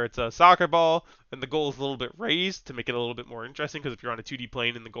mode where it's a soccer ball, and the goal is a little bit raised to make it a little bit more interesting, because if you're on a 2D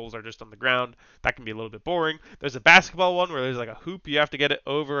plane and the goals are just on the ground, that can be a little bit boring. There's a basketball one where there's like a hoop. You have to get it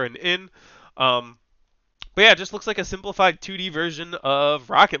over and in. But yeah, it just looks like a simplified 2D version of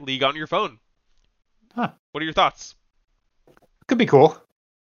Rocket League on your phone. Huh. What are your thoughts? Could be cool.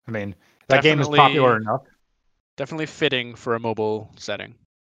 I mean, that game is popular enough. Definitely fitting for a mobile setting.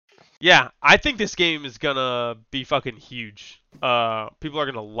 Yeah, I think this game is gonna be fucking huge. People are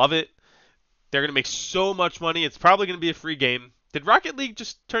gonna love it. They're gonna make so much money. It's probably gonna be a free game. Did Rocket League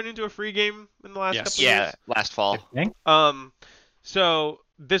just turn into a free game in the last couple of years? Yeah, last fall. So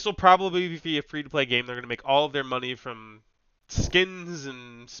this will probably be a free-to-play game. They're gonna make all of their money from skins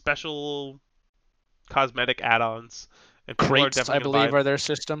and special cosmetic add-ons. And crates, I believe, are their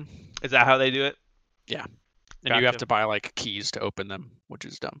system. Is that how they do it? Yeah. And you have to buy like keys to open them, which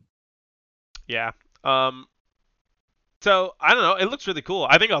is dumb. Yeah. So I don't know. It looks really cool.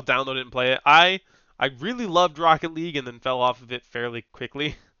 I think I'll download it and play it. I really loved Rocket League and then fell off of it fairly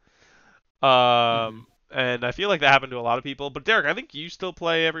quickly. And I feel like that happened to a lot of people. But Derek, I think you still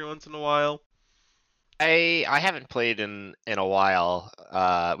play every once in a while. I haven't played in a while.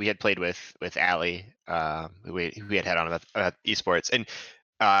 We had played with Allie, who we had on about esports, and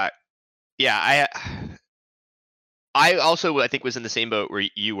I also, I think, was in the same boat where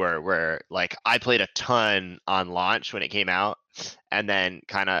you were, where like I played a ton on launch when it came out, and then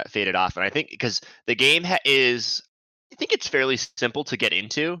kind of faded off. And I think because the game I think it's fairly simple to get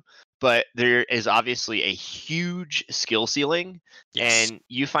into, but there is obviously a huge skill ceiling, and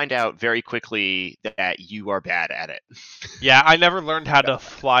you find out very quickly that you are bad at it. Yeah, I never learned how to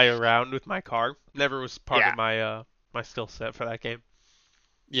fly around with my car. Never was part of my my skill set for that game.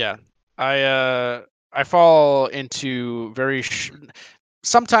 Yeah, I fall into very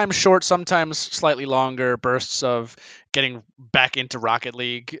sometimes short, sometimes slightly longer bursts of getting back into Rocket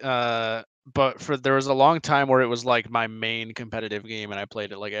League. But there was a long time where it was like my main competitive game, and I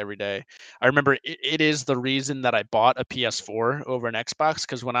played it like every day. I remember it is the reason that I bought a PS4 over an Xbox,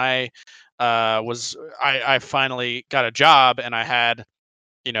 because when I finally got a job and I had,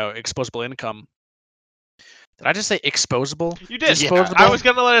 exposable income. Did I just say exposable? You did. Disposable? Yeah. I was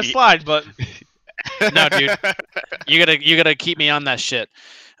gonna let it slide, but. No, dude, you gotta keep me on that shit.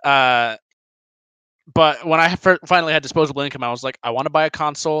 But when I finally had disposable income, I was like, I want to buy a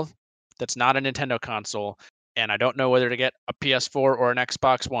console that's not a Nintendo console, and I don't know whether to get a PS4 or an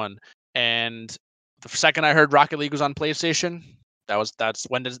Xbox One. And the second I heard Rocket League was on PlayStation, that's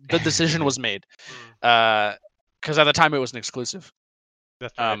when the decision was made. Because at the time it was an exclusive.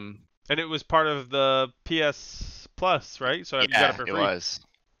 That's right. And it was part of the PS Plus, right? So you got it for free. It was.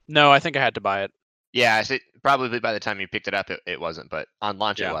 No, I think I had to buy it. Yeah, so probably by the time you picked it up, it wasn't, but on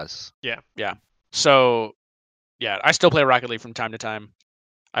launch it was. Yeah. So, yeah, I still play Rocket League from time to time.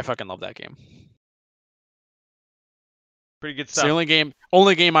 I fucking love that game. Pretty good stuff. It's the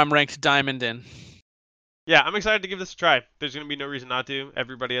only game I'm ranked diamond in. Yeah, I'm excited to give this a try. There's going to be no reason not to.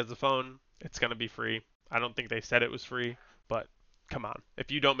 Everybody has a phone. It's going to be free. I don't think they said it was free, but come on.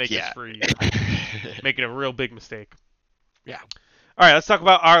 If you don't make it free, you're making a real big mistake. Yeah. All right, let's talk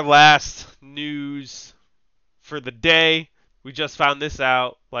about our last news for the day. We just found this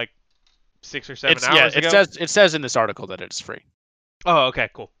out like 6 or 7 hours ago. It says in this article that it's free. Oh, okay,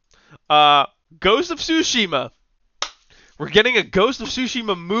 cool. Ghost of Tsushima. We're getting a Ghost of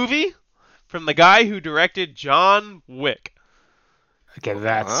Tsushima movie from the guy who directed John Wick. Okay,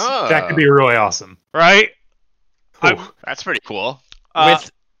 that could be really awesome. Right? That's pretty cool.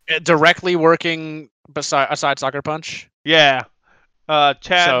 With directly working aside Sucker Punch? Yeah.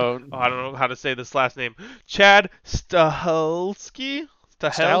 Chad, I don't know how to say this last name. Chad Stahelski?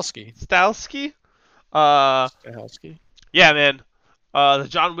 Stahelski? Yeah, man. The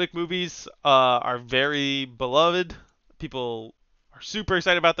John Wick movies are very beloved. People are super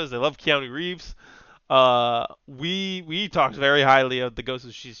excited about those. They love Keanu Reeves. We talked very highly of the Ghost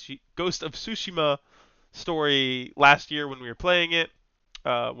of Tsushima story last year when we were playing it.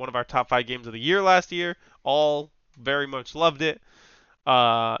 One of our top 5 games of the year last year. All very much loved it.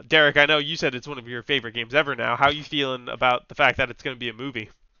 Derek, I know you said it's one of your favorite games ever now. How are you feeling about the fact that it's going to be a movie?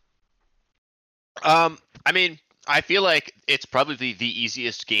 I mean, I feel like it's probably the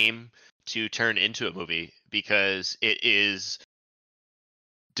easiest game to turn into a movie because it is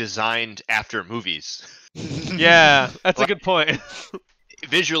designed after movies. Yeah, that's a good point.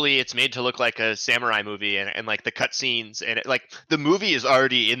 Visually, it's made to look like a samurai movie, and like the cutscenes, and the movie is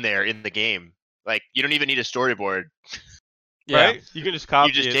already in there in the game. Like, you don't even need a storyboard. Yeah. Right? You can just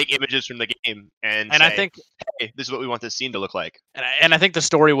copy it. You just take images from the game and say, I think, hey, this is what we want this scene to look like. And I think the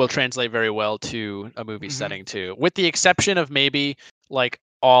story will translate very well to a movie setting too, with the exception of maybe like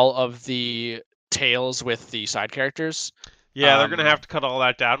all of the tales with the side characters. Yeah, they're gonna have to cut all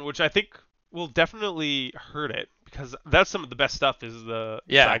that down, which I think will definitely hurt it, because that's some of the best stuff is the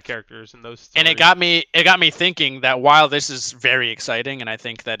side characters and those stories. And it got me thinking that while this is very exciting, and I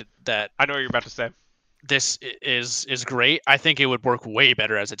think that I know what you're about to say. This is great. I think it would work way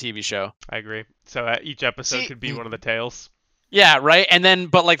better as a TV show. I agree. So each episode could be one of the tales. Yeah, right. And then,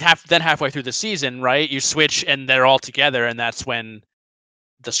 but like halfway through the season, right, you switch and they're all together, and that's when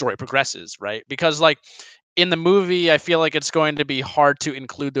the story progresses, right? Because like in the movie, I feel like it's going to be hard to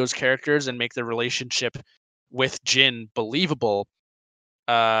include those characters and make the relationship with Jin believable,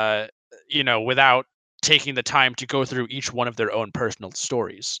 without taking the time to go through each one of their own personal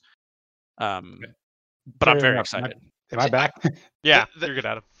stories. But I'm very excited. Am I back? Yeah, you're good,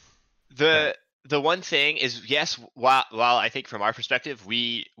 Adam. The one thing is, yes, while I think from our perspective,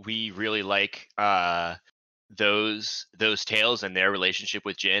 we really like those tales and their relationship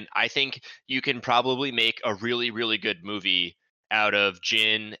with Jin. I think you can probably make a really, really good movie out of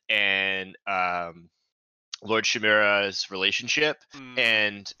Jin and Lord Shimura's relationship,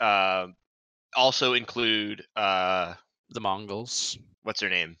 and also include the Mongols. What's her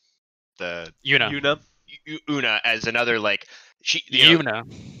name? The Una as another, like, Una.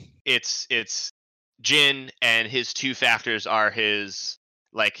 It's Jin, and his two factors are his,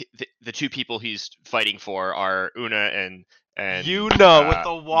 like, the two people he's fighting for are Una and Una with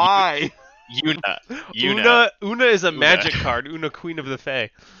the Y. Una is a magic card. Una, Queen of the Fae.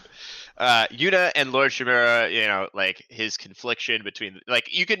 Una and Lord Shimura, like his confliction between, like,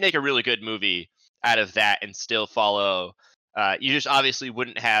 you could make a really good movie out of that and still follow. You just obviously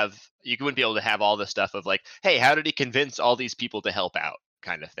wouldn't be able to have all the stuff of like, hey, how did he convince all these people to help out,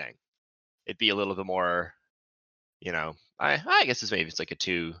 kind of thing. It'd be a little bit more, I guess it's like a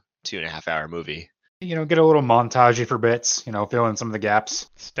 2.5 hour movie. Get a little montagey for bits, fill in some of the gaps.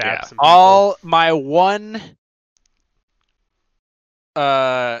 Stats. All my one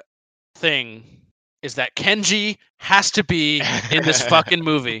thing is that Kenji has to be in this fucking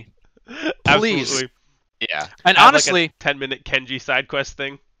movie. Please. Absolutely. Yeah. And honestly, like a 10-minute Kenji side quest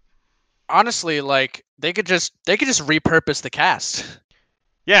thing. Honestly, like they could just repurpose the cast.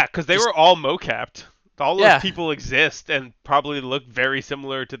 Yeah, because they were all mocapped. All those people exist and probably look very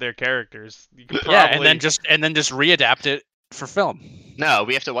similar to their characters. You could probably... Yeah, and then just readapt it for film. No,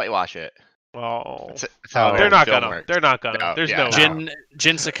 we have to whitewash it. Oh, they're not gonna. Works. They're not gonna. No, There's yeah. no.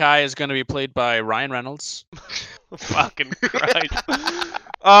 Jin Sakai is going to be played by Ryan Reynolds. Fucking Christ.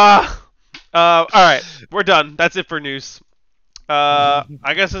 All right, we're done. That's it for news.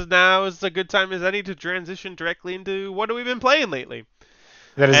 I guess now is a good time as any to transition directly into what have we been playing lately.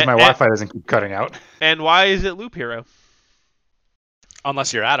 That is, my Wi-Fi doesn't keep cutting out. And why is it Loop Hero?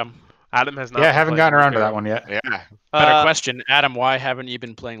 Unless you're Adam. Adam has not. Yeah, I haven't gotten around to that one yet. Yeah. Better question, Adam. Why haven't you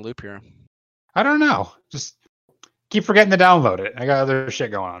been playing Loop Hero? I don't know. Just keep forgetting to download it. I got other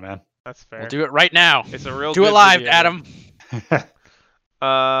shit going on, man. That's fair. We'll do it right now. It's a real. Do it live, video. Adam.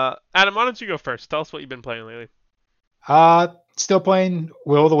 Adam, why don't you go first? Tell us what you've been playing lately. Still playing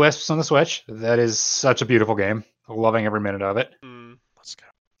Will o' the Wisps on the Switch. That is such a beautiful game. Loving every minute of it. Let's go.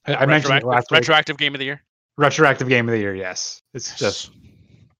 I mentioned it last week. Retroactive game of the year. Retroactive game of the year. Yes, it's just.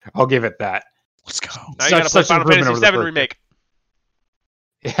 I'll give it that. Let's go. Now you gotta play Final Fantasy VII Remake.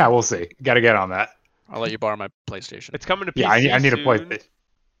 Yeah, we'll see. Got to get on that. I'll let you borrow my PlayStation. It's coming to PC. Yeah, I need soon. to play.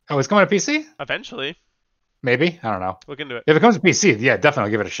 Oh, it's coming to PC? Eventually. Maybe. I don't know. Look into it. If it comes to PC, yeah,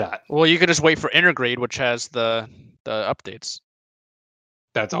 definitely give it a shot. Well, you could just wait for Intergrade, which has the updates.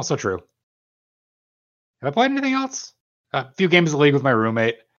 That's also true. Have I played anything else? A few games of League with my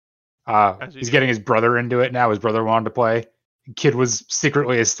roommate. He's getting his brother into it now. His brother wanted to play. Kid was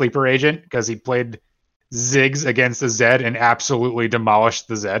secretly a sleeper agent because he played Ziggs against a Zed and absolutely demolished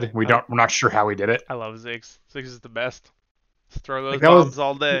the Zed. We're not sure how he did it. I love Ziggs. Ziggs is the best. Just throw those bombs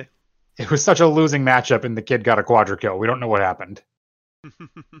all day. It was such a losing matchup, and the kid got a quadra kill. We don't know what happened.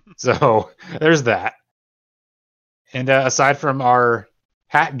 So there's that. And aside from our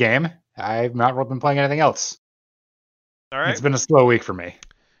hat game, I've not been playing anything else. All right. It's been a slow week for me.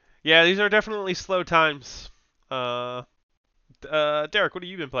 Yeah, these are definitely slow times. Derek, what have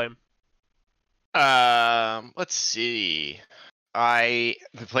you been playing? Let's see. I've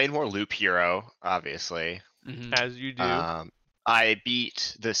been playing more Loop Hero, obviously. Mm-hmm. As you do. I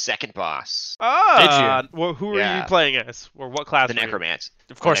beat the second boss. Ah! Did you? Well, who are you playing as? Or what class? The Necromancer.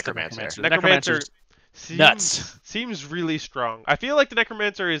 Of course, the Necromancer. Necromancer nuts. Seems really strong. I feel like the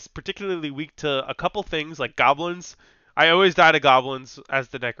Necromancer is particularly weak to a couple things, like goblins. I always die to goblins as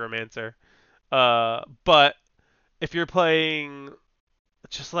the Necromancer. But if you're playing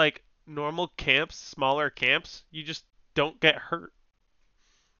just like normal camps, smaller camps, you just don't get hurt.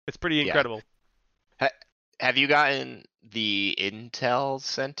 It's pretty incredible. Have you gotten the Intel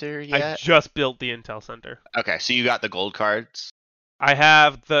Center yet? I just built the Intel Center. Okay, so you got the gold cards? I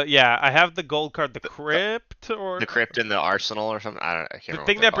have the gold card, the crypt and the arsenal or something. I can't remember. The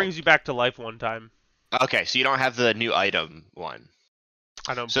thing that brings you back to life one time. Okay, so you don't have the new item one.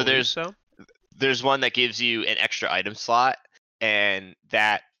 I don't believe so. There's one that gives you an extra item slot, and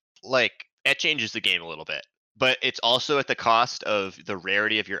that it changes the game a little bit. But it's also at the cost of the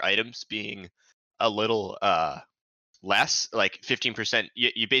rarity of your items being a little less, like 15%.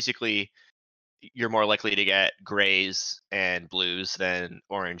 You basically, you're more likely to get grays and blues than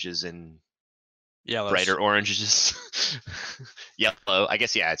oranges and yellows. Brighter oranges. Yellow, I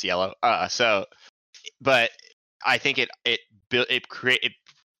guess. Yeah, it's yellow. But I think it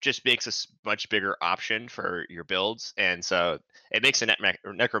just makes a much bigger option for your builds, and so it makes a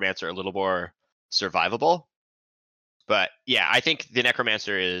Necromancer a little more survivable. But yeah, I think the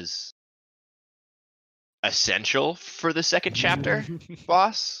Necromancer is essential for the second chapter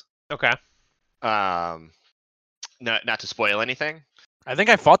boss. Okay. Not to spoil anything. I think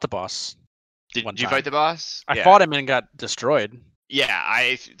I fought the boss. Did you fight the boss? I fought him and got destroyed.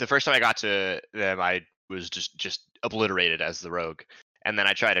 Yeah, the first time I got to them, I was just obliterated as the rogue, and then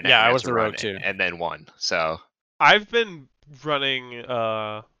I tried to I was the rogue too, and then won. So I've been running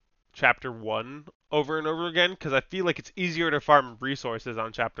chapter 1 over and over again because I feel like it's easier to farm resources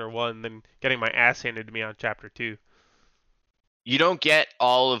on chapter 1 than getting my ass handed to me on chapter 2. You don't get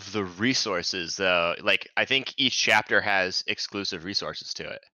all of the resources though. Like, I think each chapter has exclusive resources to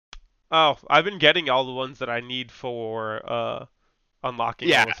it. Oh, I've been getting all the ones that I need for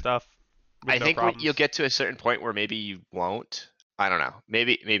unlocking all the stuff. I think you'll get to a certain point where maybe you won't. I don't know.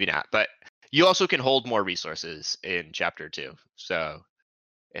 Maybe not. But you also can hold more resources in chapter 2. So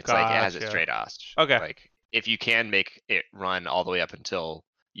it's like it has its trade-offs. Okay. Like, if you can make it run all the way up until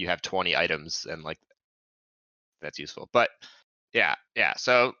you have 20 items, and like that's useful. But yeah.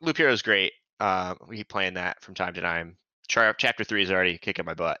 So Loop Hero is great. We keep playing that from time to time. Chapter 3 is already kicking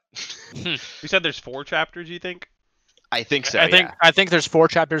my butt. You said there's 4 chapters, you think? I think so. I think there's 4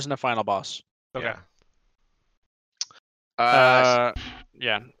 chapters in the final boss. Okay. Yeah.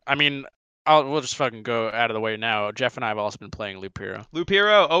 I mean, we'll just fucking go out of the way now. Jeff and I have also been playing Loop Hero. Loop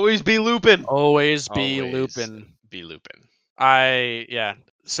Hero, always be looping. Always be looping. Be looping.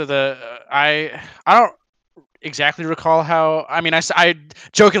 So I don't exactly recall how. I mean, I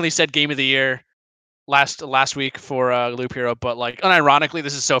jokingly said Game of the Year last week for Loop Hero, but like unironically,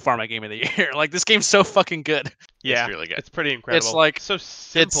 this is so far my Game of the Year. Like, this game's so fucking good. Yeah, it's really good. It's pretty incredible. It's like so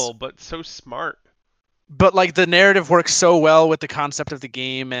simple, but so smart. But like the narrative works so well with the concept of the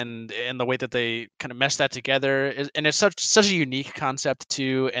game and the way that they kind of mesh that together, and it's such a unique concept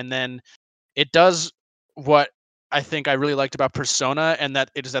too. And then it does what I think I really liked about Persona, and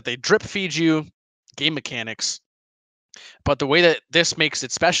that it is that they drip feed you game mechanics. But the way that this makes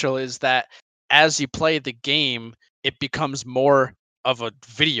it special is that as you play the game, it becomes more of a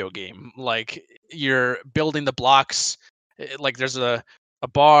video game. Like, you're building the blocks, like there's a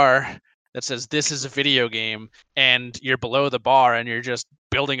bar that says this is a video game, and you're below the bar and you're just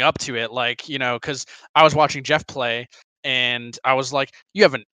building up to it. Like, because I was watching Jeff play and I was like, you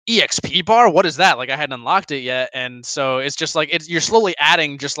have an EXP bar? What is that? Like I hadn't unlocked it yet, and so it's just like you're slowly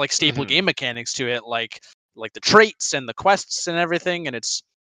adding just like staple game mechanics to it, like the traits and the quests and everything, and it's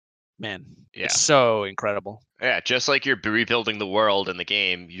it's so incredible. Yeah, just like you're rebuilding the world in the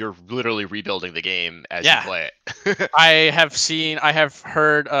game, you're literally rebuilding the game as you play it. I have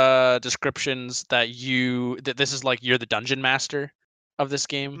heard descriptions that this is like you're the dungeon master of this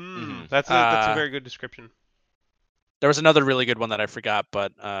game. That's a very good description. There was another really good one that I forgot,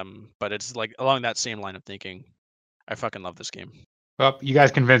 but it's like along that same line of thinking. I fucking love this game. Well, you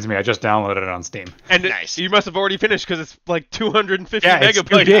guys convinced me. I just downloaded it on Steam. And nice. You must have already finished because it's like 250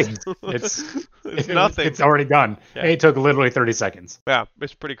 megabytes. It's nothing. It's already done. Yeah. It took literally 30 seconds. Yeah,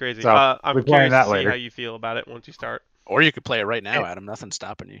 it's pretty crazy. So I'm curious to see how you feel about it once you start. Or you could play it right now, Adam. Nothing's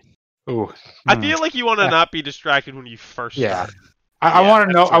stopping you. Ooh. I feel like you want to not be distracted when you first start. I want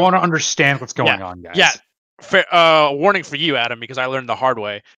to know. I want to understand what's going on, guys. Yeah. Fair, warning for you, Adam, because I learned the hard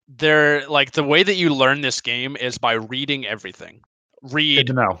way. The way that you learn this game is by reading everything.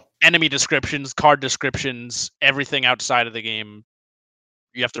 Read enemy descriptions, card descriptions, everything outside of the game.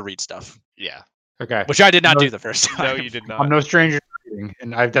 You have to read stuff. Yeah. Okay. Which I did not do the first time. No, you did not. I'm no stranger to reading,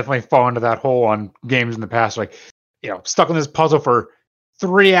 and I've definitely fallen into that hole on games in the past. Like, stuck on this puzzle for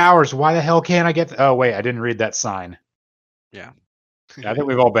 3 hours. Why the hell can't I get? Oh wait, I didn't read that sign. Yeah. I think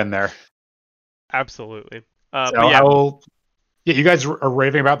we've all been there. Absolutely. You guys are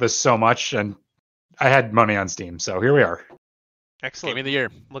raving about this so much, and I had money on Steam, so here we are. Excellent. Game of the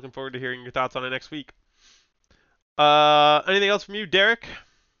year. Looking forward to hearing your thoughts on it next week. Anything else from you, Derek?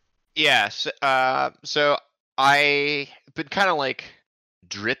 Yes. So I been kind of like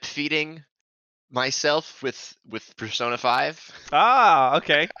drip feeding myself with Persona 5. Ah,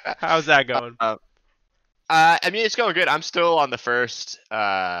 okay. How's that going? I mean, it's going good. I'm still on the first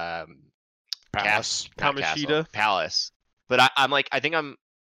Kamoshida Palace, but I'm like, I think I'm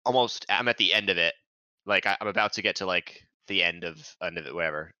at the end of it. Like I'm about to get to like the end of it,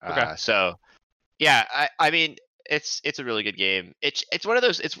 whatever. Okay. So yeah, I mean, it's a really good game. It's one of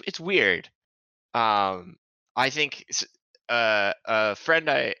those. It's weird. I think a friend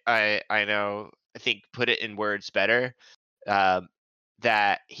I know, I think, put it in words better.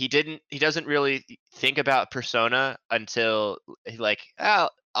 That he doesn't really think about Persona until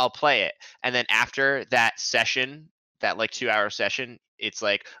I'll play it, and then after that session, that like 2-hour session, it's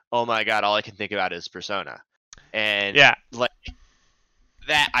like, oh my god, all I can think about is Persona. And like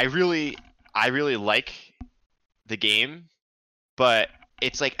that, I really like the game, but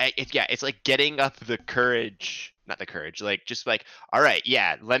it's like it's like getting up the courage, not the courage, like just like, all right,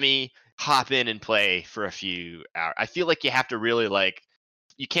 yeah, let me hop in and play for a few hours. I feel like you have to really like,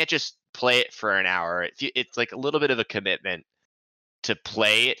 you can't just play it for an hour. It's like a little bit of a commitment to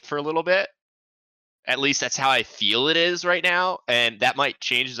play it for a little bit. At least that's how I feel it is right now, and that might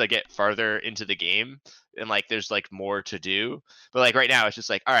change as I get farther into the game and like there's like more to do. But like right now, it's just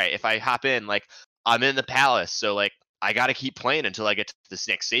like, all right, if I hop in, like I'm in the palace, so like I got to keep playing until I get to this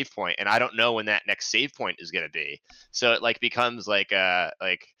next save point, and I don't know when that next save point is going to be. So it like becomes like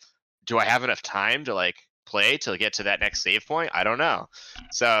do I have enough time to like play to get to that next save point? I don't know.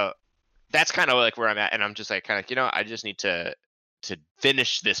 So that's kind of like where I'm at, and I'm just like kind of, I just need to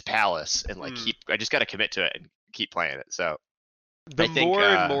finish this palace and like I just got to commit to it and keep playing it. So the more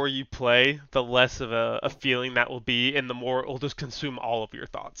and more you play, the less of a feeling that will be, and the more it will just consume all of your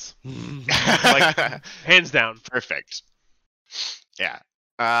thoughts. Like hands down. Perfect. Yeah.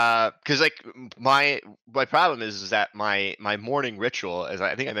 Because like my problem is that my morning ritual, as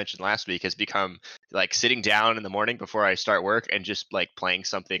I think I mentioned last week, has become like sitting down in the morning before I start work and just like playing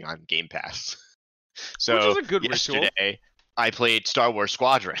something on Game Pass. So which is a good yesterday ritual. I played Star Wars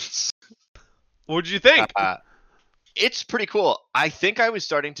Squadrons. What did you think? It's pretty cool. I think I was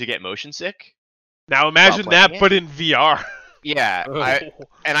starting to get motion sick. Now imagine that, but in VR. Yeah,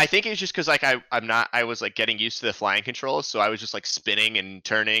 I think it's just because like I was like getting used to the flying controls, so I was just like spinning and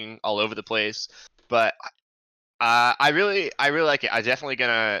turning all over the place. But I really like it. I'm definitely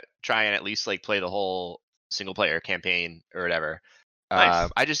gonna try and at least like play the whole single player campaign or whatever. Nice.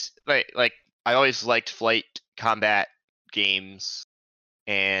 I just like I always liked flight combat games,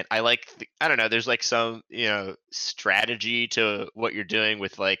 and I like I don't know, there's like some strategy to what you're doing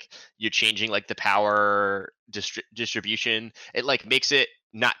with like you're changing like the power distribution. It like makes it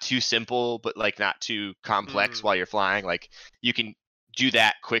not too simple but like not too complex while you're flying. Like you can do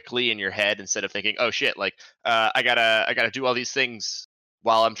that quickly in your head instead of thinking, oh shit, like I gotta do all these things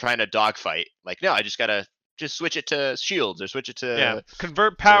while I'm trying to dogfight. Like no, I just gotta switch it to shields or switch it to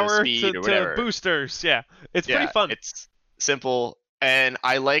convert power to boosters. Yeah, it's pretty fun. It's simple, and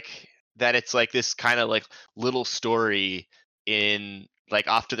I like that it's like this kind of like little story in like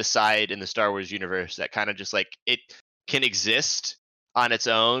off to the side in the Star Wars universe that kind of just like it can exist on its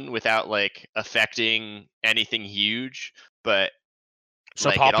own without like affecting anything huge, but So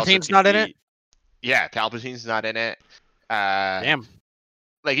like it also Palpatine's can not in it? be- Yeah, Palpatine's not in it. Damn.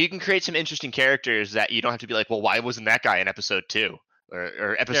 Like you can create some interesting characters that you don't have to be like, well, why wasn't that guy in episode 2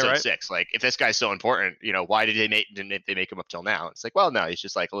 or episode right. 6? Like, if this guy's so important, why didn't they make him up till now? It's like, well, no, he's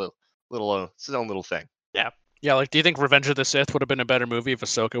just like a little it's his own little thing. Yeah, like, do you think Revenge of the Sith would have been a better movie if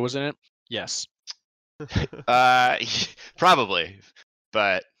Ahsoka was in it? Yes. Probably,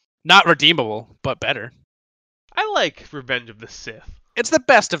 but Not redeemable, but better. I like Revenge of the Sith. It's the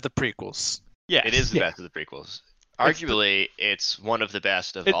best of the prequels. Yeah, it is the Yeah. best of the prequels. Arguably, it's one of the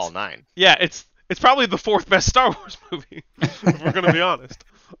best of all 9. Yeah, it's probably the 4th best Star Wars movie. If we're gonna be honest.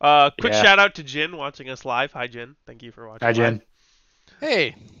 Quick Yeah. shout out to Jin watching us live. Hi Jin, thank you for watching. Hi, Jen.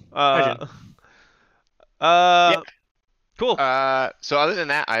 Hey. Live. Yeah. Cool. So other than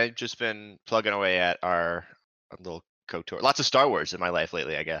that, I've just been plugging away at our little KOTOR. Lots of Star Wars in my life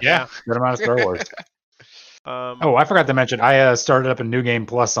lately, I guess. Yeah, good amount of Star Wars. Oh, I forgot to mention, I started up a New Game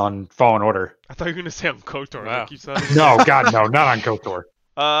Plus on Fallen Order. I thought you were gonna say on KOTOR. Wow. Like you said. No, God, no, not on KOTOR.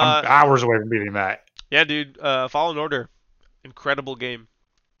 I'm Uh, hours away from beating that. yeah, dude. Fallen Order, incredible game.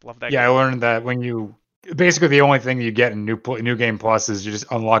 Love that. Yeah, I game. learned that when you basically the only thing you get in New Game Plus is you just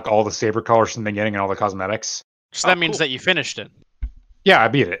unlock all the saber colors from the beginning and all the cosmetics. So that Oh, means cool. that you finished it. Yeah, I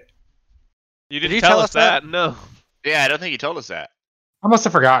beat it. You Did didn't you tell tell us us that? that. No. Yeah, I don't think you told us that. I must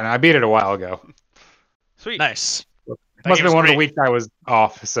have forgotten. I beat it a while ago. Sweet. Nice. It That must have game's been one of the great. weeks I was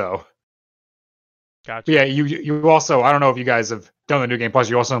off. So, Gotcha. but yeah, you also, I don't know if you guys have done the New Game Plus.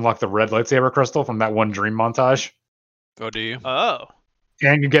 You also unlock the red lightsaber crystal from that one dream montage, Oh, do you? Oh.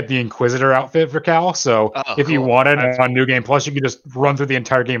 and you get the Inquisitor outfit for Cal. So Oh, if you cool. wanted That's on New Game Plus, you could just run through the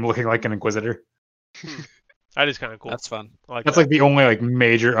entire game looking like an Inquisitor. That is kind of cool. That's fun. I like That's that. like the only like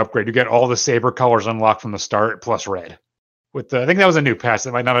major upgrade. You get all the saber colors unlocked from the start plus red. With the, I think that was a new patch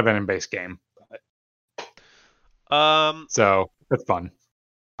that might not have been in base game. So that's fun.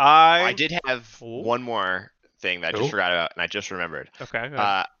 I did have Ooh. one more thing that I just Ooh. forgot about, and I just remembered. Okay.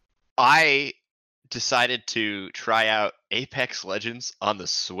 I decided to try out Apex Legends on the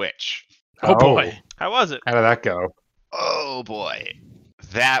Switch. Oh, boy. How was it? How did that go? Oh boy,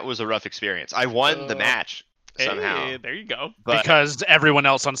 that was a rough experience. I won the match somehow, Hey, there you go. but Because everyone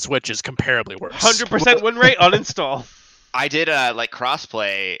else on Switch is comparably worse. 100% win rate. Uninstall. I did like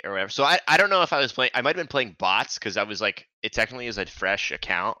crossplay or whatever. So I don't know if I was playing. I might have been playing bots because I was like it technically is a fresh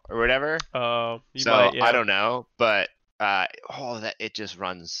account or whatever. You So might, yeah. I don't know, but that it just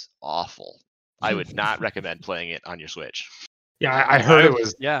runs awful. I would not recommend playing it on your Switch. Yeah, I heard it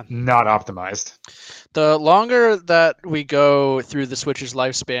was Yeah. not optimized. The longer that we go through the Switch's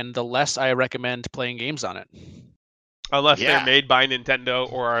lifespan, the less I recommend playing games on it. Unless Yeah. they're made by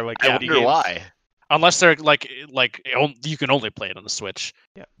Nintendo or are like I indie wonder games. why. Unless they're like you can only play it on the Switch.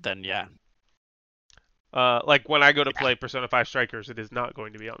 Yeah. Then yeah. Like when I go to play Persona 5 Strikers, it is not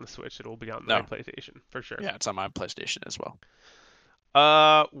going to be on the Switch. It will be on my No. PlayStation for sure. Yeah, it's on my PlayStation as well.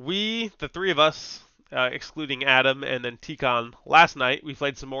 We, the three of us, excluding Adam and then Tikon, last night we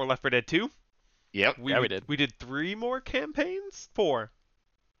played some more Left 4 Dead 2. Yep, Yeah, we did. We did 3 more campaigns. 4.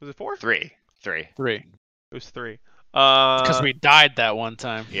 Was it 4? 3. 3. It was 3. Because we died that one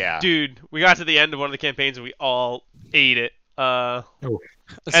time. Yeah. Dude, we got to the end of one of the campaigns and we all ate it.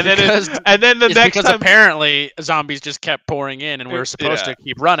 It's And then because, and then the it's next because time, apparently zombies just kept pouring in, and we were supposed Yeah. to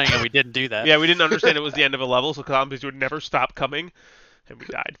keep running, and we didn't do that. yeah, we didn't understand it was the end of a level, so zombies would never stop coming, and we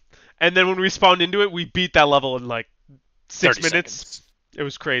died. And then when we spawned into it, we beat that level in like 6 30 minutes. seconds. It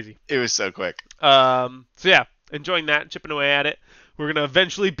was crazy. It was so quick. So yeah, enjoying that, chipping away at it. We're gonna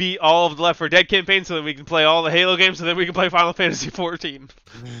eventually beat all of the Left 4 Dead campaigns, so that we can play all the Halo games, so then we can play Final Fantasy 14.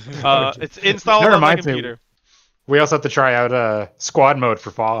 It's installed That on my reminds me- computer. We also have to try out squad mode for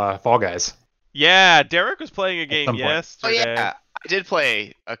Fall Guys. Yeah, Derek was playing a game some point. Oh yesterday. yeah, I did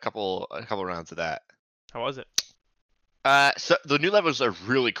play a couple rounds of that. How was it? So the new levels are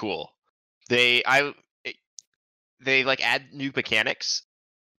really cool. They like add new mechanics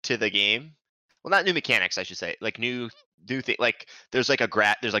to the game. Well, not new mechanics, I should say. Like new thing. Like there's like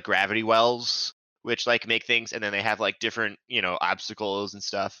there's like gravity wells, which like make things, and then they have like different obstacles and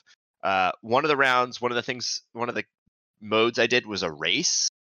stuff. One of the modes I did was a race.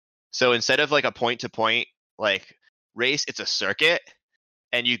 So instead of like a point-to-point like race, it's a circuit,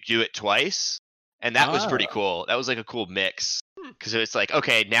 and you do it twice, and that was pretty cool. That was like a cool mix because it's like,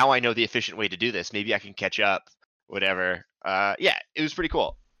 okay, now I know the efficient way to do this. Maybe I can catch up, whatever. Yeah, it was pretty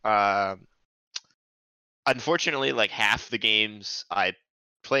cool. Unfortunately, like half the games I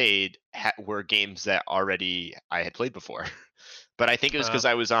played were games that already I had played before. but I think it was because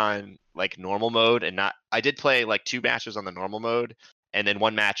I was on like normal mode and not. I did play like 2 matches on the normal mode, and then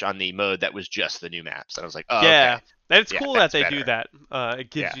 1 match on the mode that was just the new maps. And I was like, oh, yeah, okay. and it's Yeah, cool that that's they better. do that.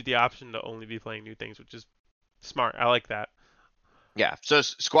 It gives you the option to only be playing new things, which is smart. I like that. Yeah, so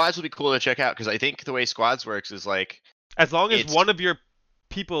squads will be cool to check out because I think the way squads works is like as long as one of your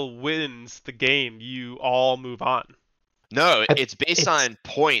people wins the game, you all move on. No, it's based on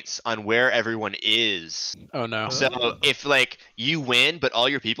points on where everyone is. Oh no. So if like you win, but all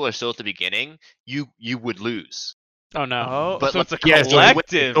your people are still at the beginning, you would lose. Oh no. Oh, But so it's a Yeah, so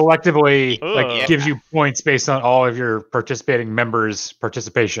collective. collectively, Ugh. like gives you points based on all of your participating members'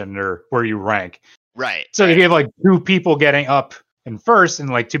 participation or where you rank. Right. So if you have like 2 people getting up in first and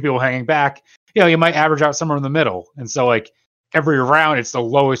like 2 people hanging back, you might average out somewhere in the middle. And so like every round, it's the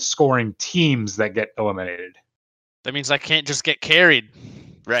lowest scoring teams that get eliminated. That means I can't just get carried.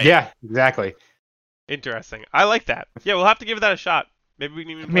 Right. Yeah, exactly. Interesting. I like that. Yeah, we'll have to give that a shot. Maybe we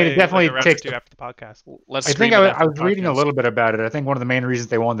can even play it definitely like a round takes or 2 after the podcast. Let's. I think I was reading a little bit about it. I think one of the main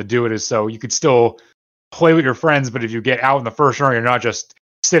reasons they wanted to do it is so you could still play with your friends, but if you get out in the first round, you're not just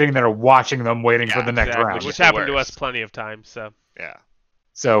sitting there watching them waiting for the next round. Which happened to us plenty of times. So yeah.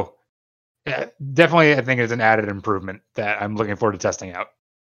 So definitely, I think it's an added improvement that I'm looking forward to testing out.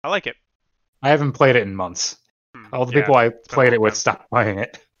 I like it. I haven't played it in months. All the people I played it with stopped playing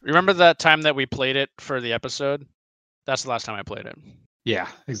it. Remember that time that we played it for the episode? That's the last time I played it. Yeah,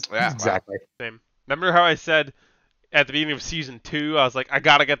 exactly. Same. Remember how I said at the beginning of season 2, I was like, I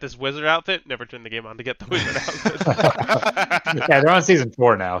gotta get this wizard outfit. Never turned the game on to get the wizard outfit. Yeah, they're on season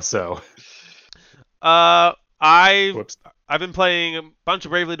 4 now, so. I've been playing a bunch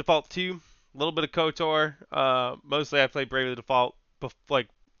of Bravely Default 2, a little bit of KOTOR. Mostly I play Bravely Default like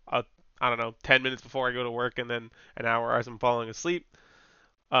I don't know, 10 minutes before I go to work, and then an hour as I'm falling asleep.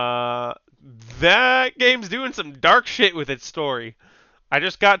 That game's doing some dark shit with its story. I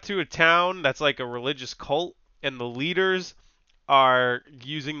just got to a town that's like a religious cult, and the leaders are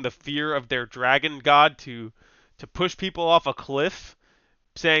using the fear of their dragon god to push people off a cliff,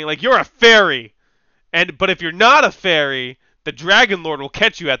 saying like, you're a fairy, but if you're not a fairy, the dragon lord will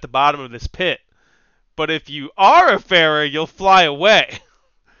catch you at the bottom of this pit. But if you are a fairy, you'll fly away.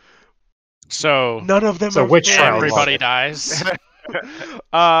 So none of them. So which everybody dies.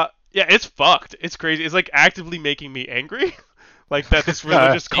 Yeah, it's fucked. It's crazy. It's like actively making me angry, like that this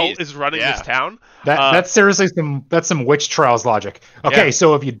religious cult is running this town. That's seriously some witch trials logic. Okay,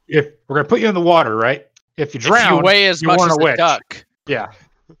 so if we're gonna put you in the water, right? If you drown, if you weigh as much as a duck. Yeah.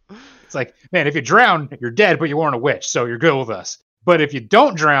 It's like, man, if you drown, you're dead, but you weren't a witch, so you're good with us. But if you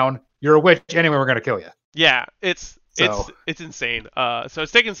don't drown, you're a witch anyway. We're gonna kill you. Yeah, it's insane. So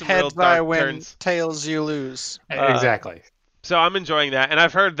it's taking some real dark turns. Tails you lose. Exactly. So I'm enjoying that, and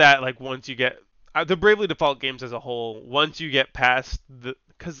I've heard that like once you get the Bravely Default games as a whole, once you get past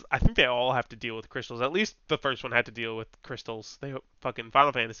because I think they all have to deal with crystals. At least the first one had to deal with crystals. They fucking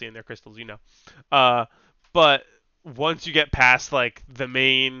Final Fantasy and their crystals, But once you get past like the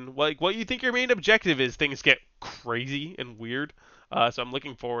main, like what you think your main objective is, things get crazy and weird. So I'm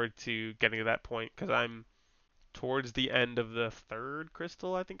looking forward to getting to that point because I'm towards the end of the 3rd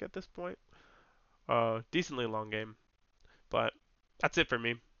crystal, I think, at this point. Decently long game. But that's it for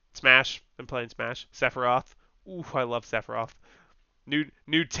me. Smash. Been playing Smash. Sephiroth. Ooh, I love Sephiroth.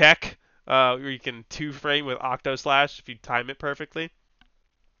 New tech where you can 2-frame with Octo Slash if you time it perfectly.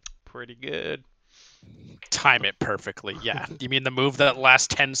 Pretty good. Time it perfectly, yeah. You mean the move that lasts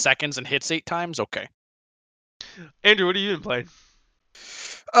 10 seconds and hits 8 times? Okay. Andrew, what have you been playing?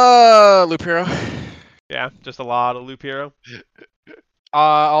 Loop Hero. Yeah, just a lot of Loop Hero.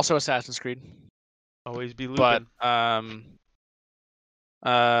 Also Assassin's Creed. Always be looping.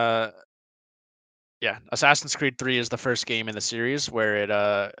 But yeah, Assassin's Creed 3 is the first game in the series where it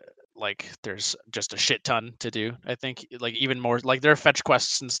like there's just a shit ton to do. I think like even more like there are fetch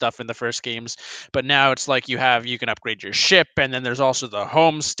quests and stuff in the first games, but now it's like you can upgrade your ship, and then there's also the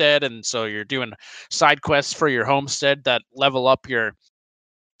homestead, and so you're doing side quests for your homestead that level up your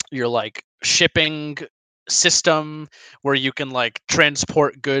like shipping system where you can like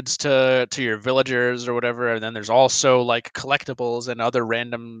transport goods to your villagers or whatever, and then there's also like collectibles and other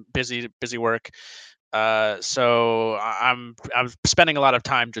random busy work. So I'm spending a lot of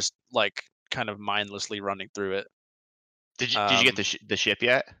time just like kind of mindlessly running through it. Did you get the ship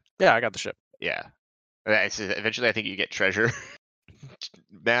yet? Yeah, I got the ship. Yeah. Eventually, I think you get treasure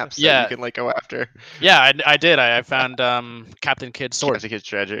maps that Yeah. you can like go after. Yeah, I did. I found Captain Kidd's sword. Captain Kidd's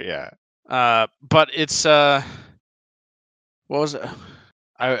treasure, yeah. But it's what was it?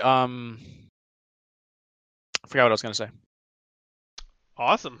 I forgot what I was gonna say.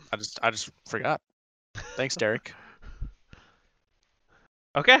 Awesome. I just forgot. Thanks, Derek.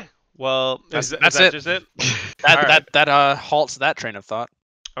 Okay. Well, That's is that it. just it? That halts that train of thought.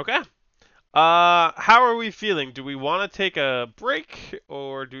 Okay. How are we feeling? Do we want to take a break,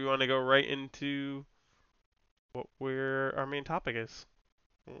 or do we want to go right into where our main topic is?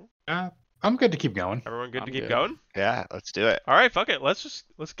 I'm good to keep going. Everyone good I'm to keep good. going? Yeah, let's do it. All right, fuck it. Let's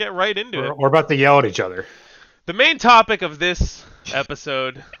get right into it. We're about to yell at each other. The main topic of this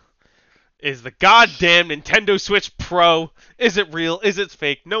episode is the goddamn Nintendo Switch Pro. Is it real? Is it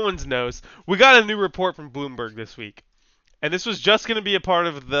fake? No one knows. We got a new report from Bloomberg this week, and this was just going to be a part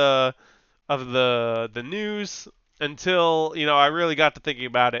of the news until I really got to thinking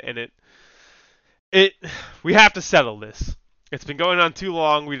about it, and we have to settle this. It's been going on too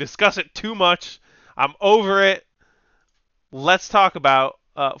long. We discuss it too much. I'm over it. Let's talk about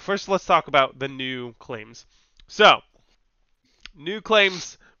the new claims. So, new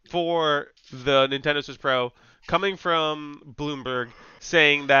claims for the Nintendo Switch Pro coming from Bloomberg,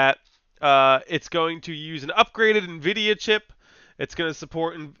 saying that it's going to use an upgraded NVIDIA chip. It's going to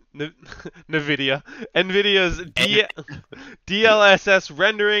support NVIDIA's DLSS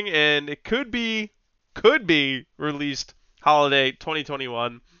rendering, and it could be released holiday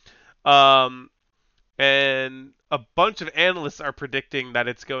 2021. And a bunch of analysts are predicting that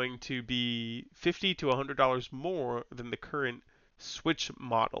it's going to be $50 to $100 more than the current Switch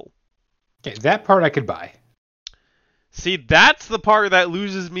model. Okay, that part I could buy. See, that's the part that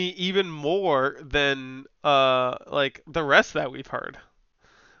loses me even more than like the rest that we've heard.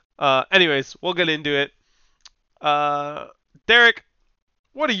 Anyways, we'll get into it. Derek,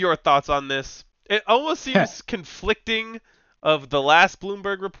 what are your thoughts on this? It almost seems conflicting of the last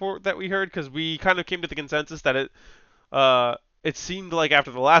Bloomberg report that we heard, because we kind of came to the consensus that it seemed like after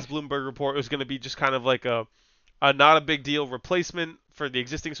the last Bloomberg report it was going to be just kind of like a not a big deal replacement for the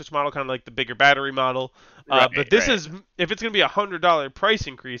existing Switch model, kind of like the bigger battery model. But this is, if it's going to be $100 price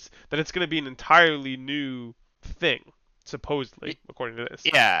increase, then it's going to be an entirely new thing, supposedly, according to this.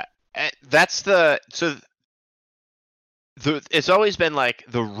 Yeah, that's it's always been like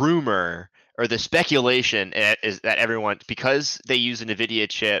the rumor or the speculation is that everyone, because they use an NVIDIA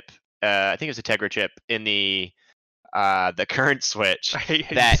chip, I think it's a Tegra chip in the current Switch. I hate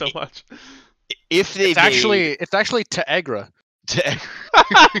that you so much. If they it's actually Tegra.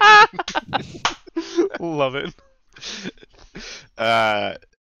 Love it.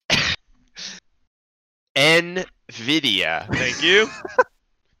 NVIDIA. Thank you.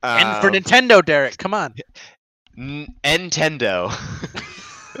 And for Nintendo, Derek, come on. Nintendo.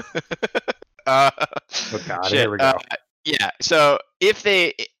 Oh God, shit. Here we go. Yeah. So if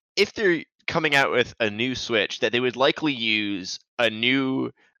they're coming out with a new Switch, that they would likely use a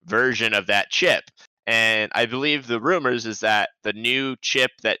new version of that chip. And I believe the rumors is that the new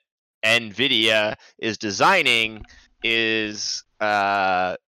chip that NVIDIA is designing is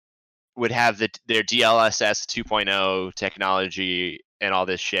would have their DLSS 2.0 technology and all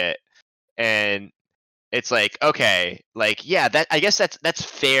this shit. And it's like, okay, like, yeah, that, I guess that's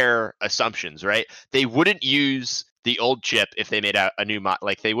fair assumptions, right? They wouldn't use the old chip if they made a new model.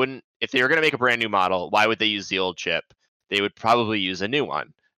 Like, they wouldn't, if they were going to make a brand new model, why would they use the old chip? They would probably use a new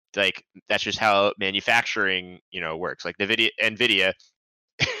one. Like, that's just how manufacturing, works. Like, NVIDIA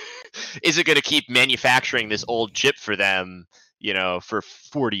isn't going to keep manufacturing this old chip for them, for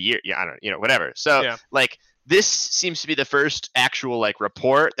 40 years. Yeah, I don't, whatever. So, Yeah. like, this seems to be the first actual, like,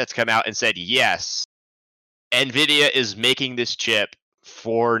 report that's come out and said, yes, NVIDIA is making this chip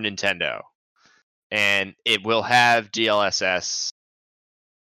for Nintendo, and it will have DLSS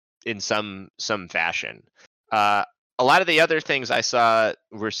in some fashion. A lot of the other things I saw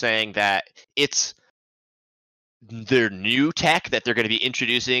were saying that it's their new tech that they're going to be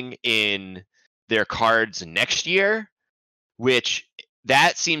introducing in their cards next year, which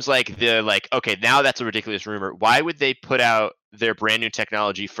that seems like okay, now that's a ridiculous rumor. Why would they put out their brand new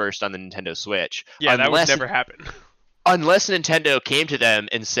technology first on the Nintendo Switch? Yeah, that would never happen. Unless Nintendo came to them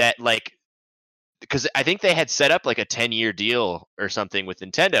and said, like, because I think they had set up like a 10-year deal or something with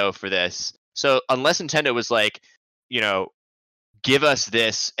Nintendo for this. So unless Nintendo was like, give us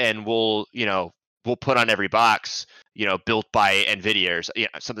this and we'll put on every box, built by NVIDIA or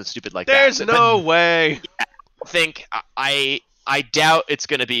something stupid like There's that. There's no way. I doubt it's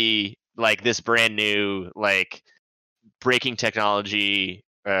going to be like this brand new, like, breaking technology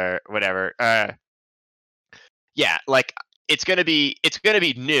or whatever. Yeah, like, it's gonna be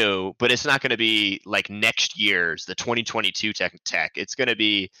new, but it's not gonna be like next year's, the 2022 tech. It's gonna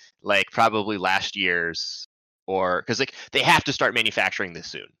be like probably last year's, or because like they have to start manufacturing this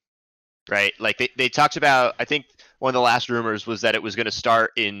soon, right? Like they talked about, I think one of the last rumors was that it was going to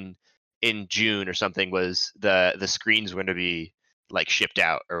start in June or something. Was the screens going to be like shipped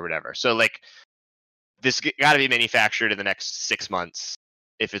out or whatever. So like this got to be manufactured in the next 6 months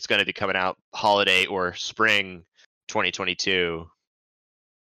if it's going to be coming out holiday or spring 2022.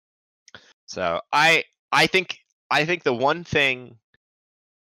 So I think the one thing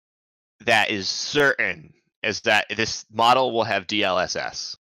that is certain is that this model will have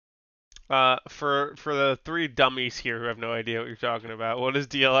DLSS. For the three dummies here who have no idea what you're talking about, what is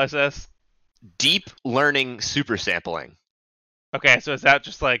DLSS? Deep learning super sampling. Okay, so is that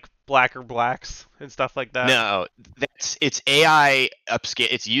just like blacker blacks and stuff like that? No, it's AI upscale.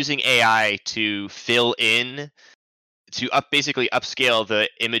 It's using AI to fill in, to basically upscale the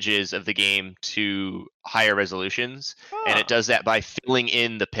images of the game to higher resolutions, and it does that by filling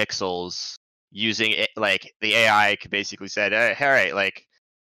in the pixels using it. Like the AI could basically said, all right, like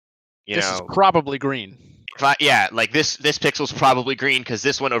this is probably green. Yeah, like this pixel's probably green because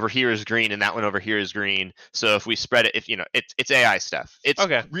this one over here is green and that one over here is green. So if we spread it, it's AI stuff. It's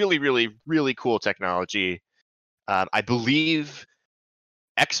really, really, really cool technology. I believe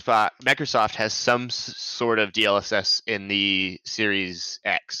Microsoft has some sort of DLSS in the Series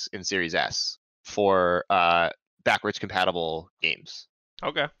X and Series S for backwards compatible games.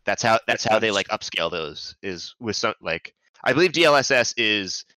 Okay. That's how they like upscale those, is with some, like, I believe DLSS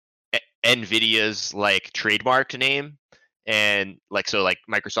is NVIDIA's like trademarked name, and like so like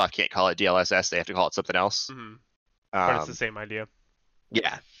Microsoft can't call it DLSS, they have to call it something else. Mm-hmm. But it's the same idea.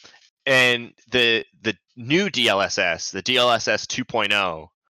 Yeah. And the new DLSS, the DLSS 2.0,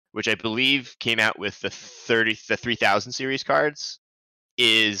 which I believe came out with the 3000 series cards,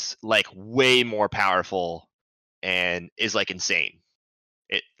 is like way more powerful and is like insane.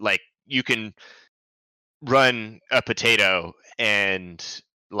 It like you can run a potato and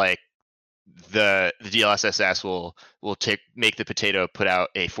like the DLSS will make the potato put out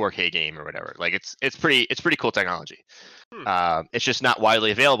a 4K game or whatever. Like it's pretty cool technology. It's just not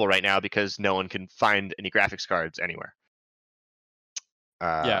widely available right now because no one can find any graphics cards anywhere.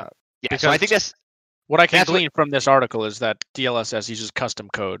 Yeah. So I think that's what I can glean from this article is that DLSS uses custom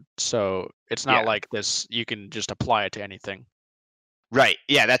code, so it's not like this. You can just apply it to anything. Right.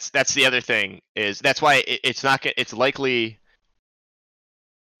 Yeah. That's the other thing, is that's why it's not. It's likely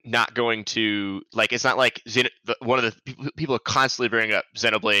not going to, like, it's not like one of the people constantly bring up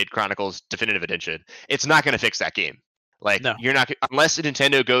Xenoblade Chronicles Definitive Edition. It's not going to fix that game. Like, no. You're not, unless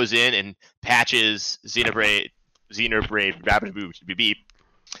Nintendo goes in and patches Xenoblade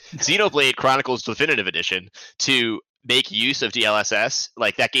Chronicles Definitive Edition to make use of DLSS.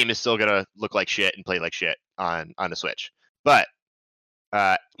 Like, that game is still gonna look like shit and play like shit on the Switch. But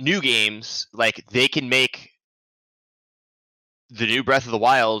new games, like, they can make the new Breath of the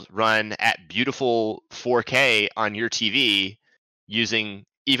Wild run at beautiful 4K on your TV using,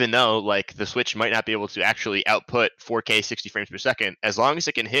 even though like the Switch might not be able to actually output 4K 60 frames per second, as long as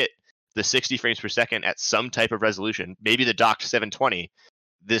it can hit the 60 frames per second at some type of resolution, maybe the docked 720,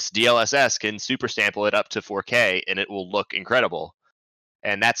 this DLSS can super sample it up to 4K and it will look incredible.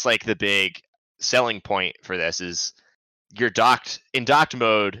 And that's like the big selling point for this, is in docked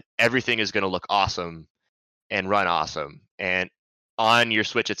mode, everything is going to look awesome and run awesome. And on your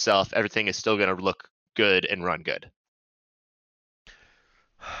Switch itself, everything is still going to look good and run good.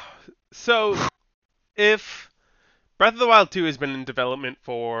 So, if Breath of the Wild 2 has been in development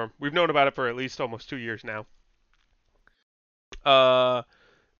we've known about it for at least almost 2 years now.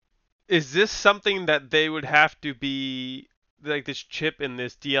 Is this something that they would have to be, like this chip in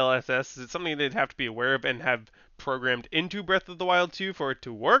this DLSS, is it something they'd have to be aware of and have programmed into Breath of the Wild 2 for it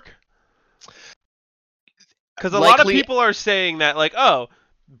to work? Because a lot of people are saying that, like, oh,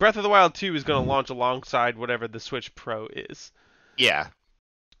 Breath of the Wild 2 is going to launch alongside whatever the Switch Pro is. Yeah.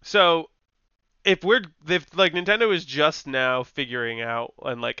 So, if like Nintendo is just now figuring out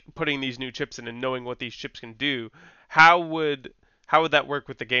and like putting these new chips in and knowing what these chips can do, how would that work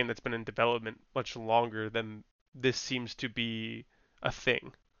with the game that's been in development much longer than this seems to be a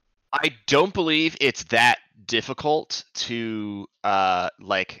thing? I don't believe it's that difficult to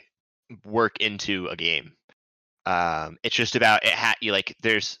like work into a game. It's just about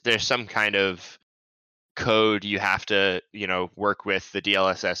there's some kind of code you have to work with the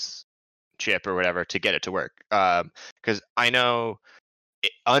DLSS chip or whatever to get it to work. Because I know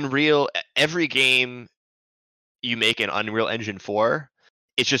Unreal, every game you make an Unreal Engine for,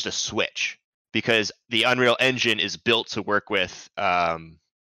 it's just a switch, because the Unreal Engine is built to work with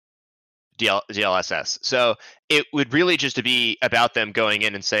DLSS. So it would really just be about them going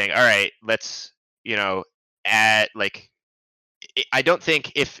in and saying, all right, let's add, like, I don't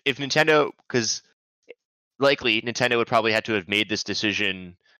think if Nintendo, because likely Nintendo would probably have to have made this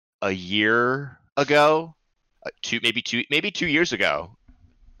decision a year ago, maybe 2 years ago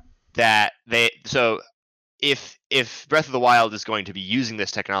that if Breath of the Wild is going to be using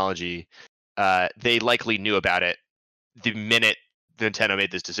this technology, they likely knew about it the minute Nintendo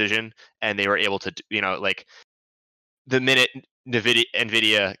made this decision, and they were able to, like the minute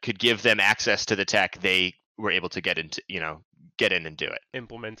NVIDIA could give them access to the tech, they were able to get in and do it.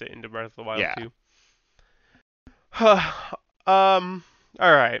 Implement it into Breath of the Wild Yeah. 2. All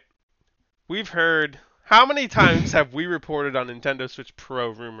right. We've heard. How many times have we reported on Nintendo Switch Pro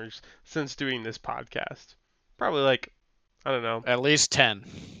rumors since doing this podcast? Probably like, I don't know, At least 10.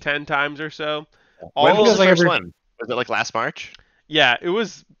 10 times or so. When All was the like first every- one? Was it like last March? Yeah, it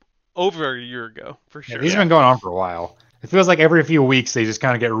was over a year ago for Yeah, sure. these have been going on for a while. It feels like every few weeks they just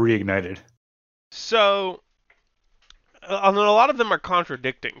kind of get reignited. So, and a lot of them are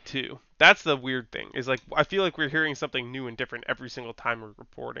contradicting too. That's the weird thing. Is like I feel like we're hearing something new and different every single time we're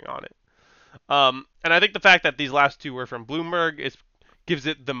reporting on it. And I think the fact that these last two were from Bloomberg gives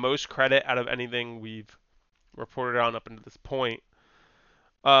it the most credit out of anything we've reported on up until this point.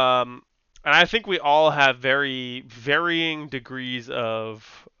 And I think we all have very varying degrees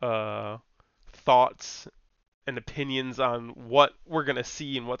of thoughts and opinions on what we're going to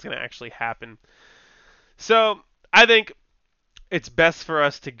see and what's going to actually happen. So I think it's best for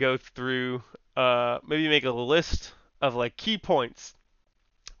us to go through, maybe make a list of like key points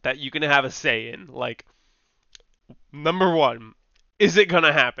that you can have a say in. Like, number 1, is it going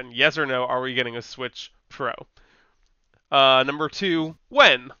to happen? Yes or no? Are we getting a Switch Pro? Number 2,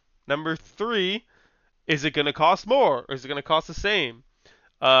 when? Number 3, is it going to cost more or is it going to cost the same?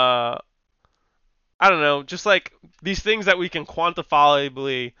 I don't know, just like these things that we can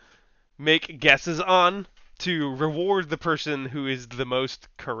quantifiably make guesses on to reward the person who is the most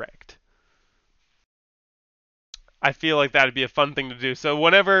correct. I feel like that'd be a fun thing to do. So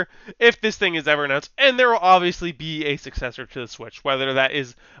if this thing is ever announced, and there will obviously be a successor to the Switch, whether that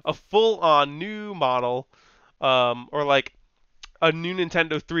is a full-on new model, or like a new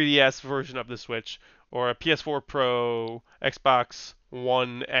Nintendo 3DS version of the Switch, or a PS4 Pro, Xbox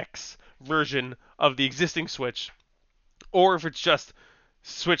One X version of the existing Switch, or if it's just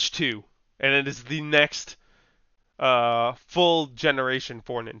Switch 2, and it is the next full generation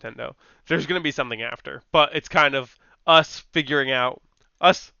for Nintendo. There's going to be something after, but it's kind of us figuring out,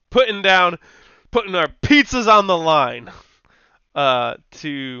 us putting our pizzas on the line,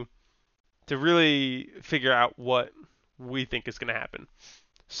 to really figure out what we think is going to happen.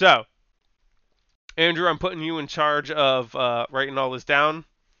 So, Andrew, I'm putting you in charge of writing all this down.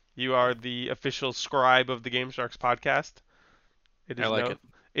 You are the official scribe of the Game Sharks podcast.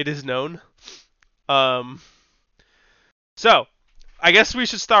 It is known. So, I guess we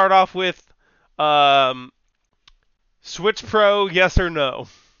should start off with Switch Pro, yes or no?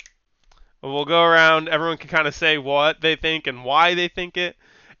 We'll go around. Everyone can kind of say what they think and why they think it.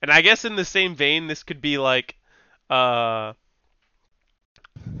 And I guess in the same vein, this could be like, or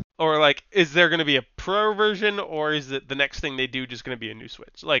like, is there going to be a Pro version, or is it the next thing they do just going to be a new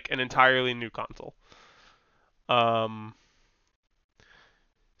Switch, like an entirely new console? So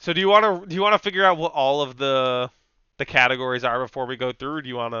do you want to figure out what all of the categories are before we go through? Or do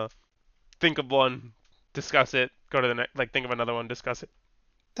you want to think of one, discuss it, go to the next, like think of another one, discuss it?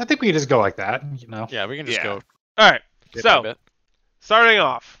 I think we can just go like that, Yeah, we can just go. All right. bit by So, bit. starting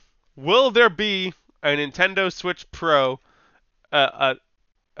off, will there be a Nintendo Switch Pro, a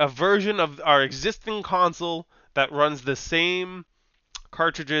version of our existing console that runs the same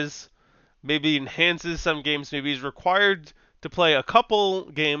cartridges, maybe enhances some games, maybe is required to play a couple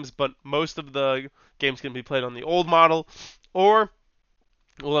games, but most of the games can be played on the old model? Or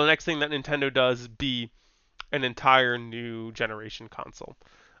will the next thing that Nintendo does be an entire new generation console?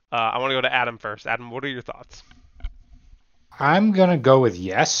 I want to go to Adam first. Adam, what are your thoughts? I'm gonna go with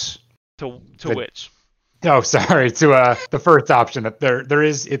yes. To which? Oh, sorry. To the first option, that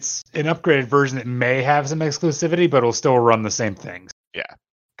it's an upgraded version that may have some exclusivity, but it'll still run the same things. Yeah.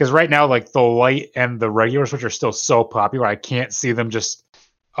 Because right now, like the Lite and the regular Switch are still so popular, I can't see them just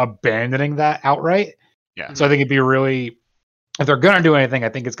abandoning that outright. Yeah. So I think it'd be really, if they're gonna do anything, I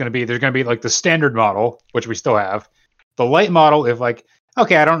think there's gonna be like the standard model, which we still have, the Lite model. If like,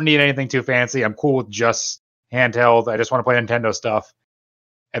 okay, I don't need anything too fancy, I'm cool with just handheld. I just want to play Nintendo stuff.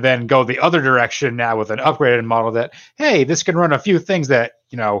 And then go the other direction now with an upgraded model that, hey, this can run a few things that,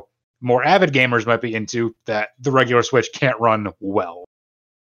 more avid gamers might be into that the regular Switch can't run well.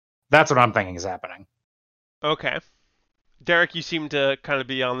 That's what I'm thinking is happening. Okay. Derek, you seem to kind of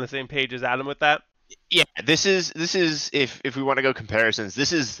be on the same page as Adam with that. Yeah, this is if we want to go comparisons,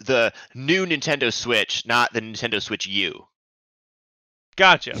 this is the new Nintendo Switch, not the Nintendo Switch U.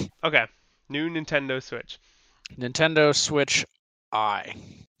 Gotcha. Okay. New Nintendo Switch. Nintendo Switch I.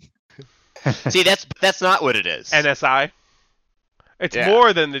 See, that's not what it is. NSI. It's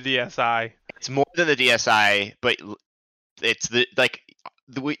more than the DSi. It's more than the DSi, but it's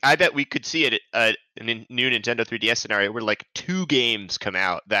I bet we could see it a new Nintendo 3DS scenario where like 2 games come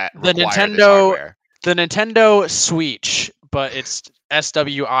out that require this hardware. The Nintendo Switch, but it's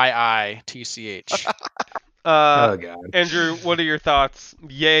SWIITCH. Oh god. Andrew, what are your thoughts?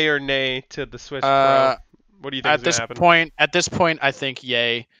 Yay or nay to the Switch Pro? What do you think is going to happen? At this point, I think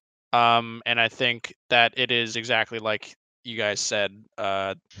yay. And I think that it is exactly like you guys said.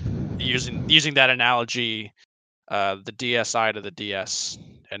 Using that analogy, the DSi to the DS,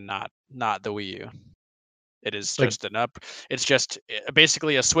 and not the Wii U. It is just It's just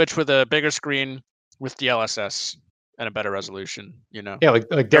basically a Switch with a bigger screen with DLSS and a better resolution. Yeah,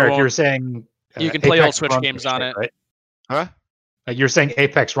 like Derek, you're saying you can play old Switch games on it, right? Huh? Like you're saying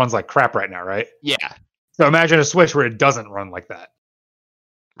Apex runs like crap right now, right? Yeah. So imagine a Switch where it doesn't run like that.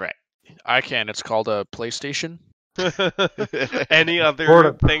 Right. I can. It's called a PlayStation. Any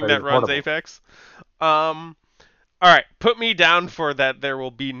other thing that runs Apex? All right, put me down for that. There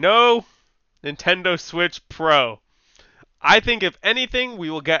will be no Nintendo Switch Pro. I think if anything, we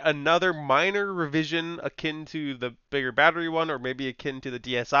will get another minor revision akin to the bigger battery one, or maybe akin to the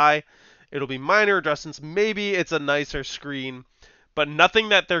DSi. It'll be minor adjustments. Maybe it's a nicer screen, but nothing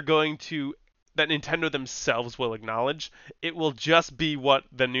that that Nintendo themselves will acknowledge. It will just be what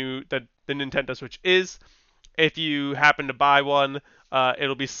the Nintendo Switch is. If you happen to buy one,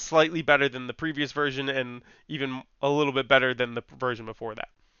 it'll be slightly better than the previous version, and even a little bit better than the version before that.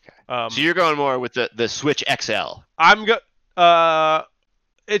 Okay. So you're going more with the Switch XL.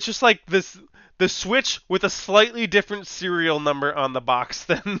 It's just like the Switch with a slightly different serial number on the box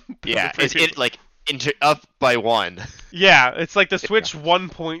than yeah, it's up by 1. Yeah, it's like the Switch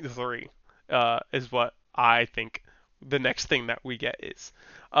 1.3 is what I think the next thing that we get is.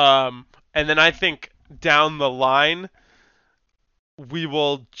 And then I think down the line we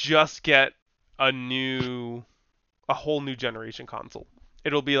will just get a whole new generation console.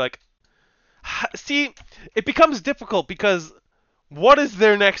 It'll be like, see, it becomes difficult because what is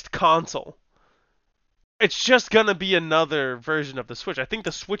their next console? It's just going to be another version of the Switch. I think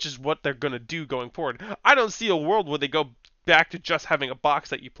the Switch is what they're going to do going forward. I don't see a world where they go back to just having a box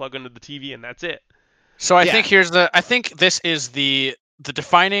that you plug into the TV and that's it. So I think this is the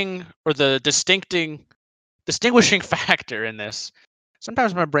defining or the distinguishing factor in this.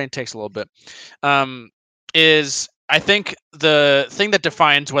 Sometimes my brain takes a little bit. Is I think the thing that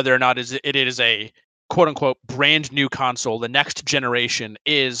defines whether or not it is a quote unquote brand new console, the next generation,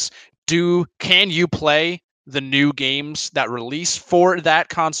 is can you play the new games that release for that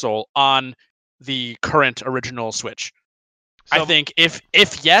console on the current original Switch? So, I think if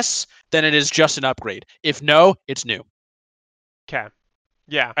yes, then it is just an upgrade. If no, it's new. Okay.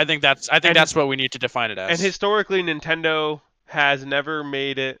 Yeah. I think that's what we need to define it as. And historically, Nintendo has never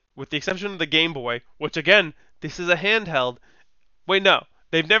made it, with the exception of the Game Boy, which again, this is a handheld. Wait, no.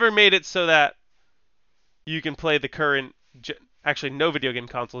 They've never made it so that you can play the current... Actually, no video game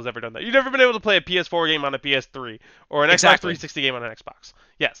console has ever done that. You've never been able to play a PS4 game on a PS3 or an Xbox 360 game on an Xbox.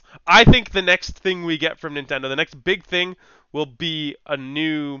 Yes. I think the next thing we get from Nintendo, the next big thing, will be a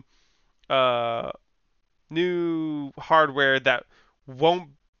new hardware that won't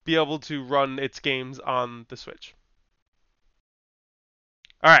be able to run its games on the Switch.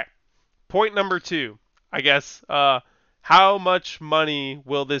 All right. Point number 2, I guess. How much money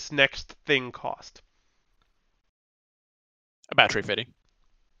will this next thing cost? A battery fitting.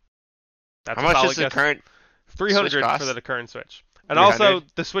 That's how much is the current $300 for the current Switch. And 300? Also,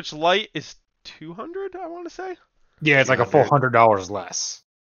 the Switch Lite is $200, I want to say. Yeah, it's like a full $100 less.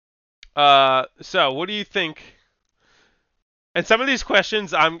 So what do you think? And some of these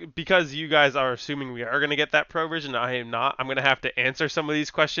questions, because you guys are assuming we are going to get that Pro version, I am not. I'm going to have to answer some of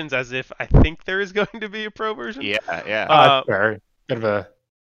these questions as if I think there is going to be a Pro version. Yeah. That's fair. Bit of a...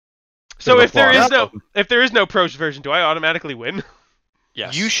 So if there is no Pro version, do I automatically win?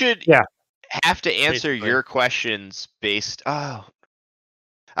 Yes. You should have to answer your questions based... Oh.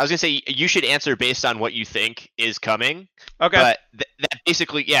 I was going to say, you should answer based on what you think is coming. Okay. But that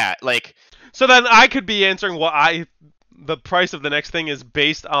basically, like... So then I could be answering the price of the next thing is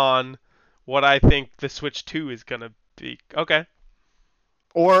based on what I think the Switch 2 is going to be. Okay.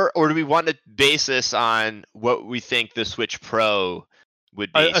 Or do we want to base this on what we think the Switch Pro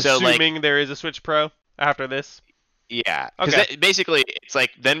would be? Assuming there is a Switch Pro after this? Yeah. Because basically, it's like,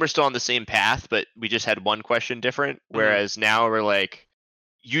 then we're still on the same path, but we just had one question different, whereas now we're like,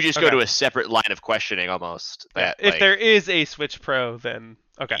 you just go to a separate line of questioning almost. If there is a Switch Pro, then...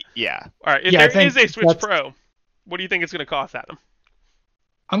 Okay. Yeah. All right. If there is a Switch Pro... What do you think it's going to cost, Adam?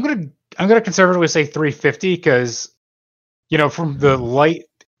 I'm gonna conservatively say 350 because, from the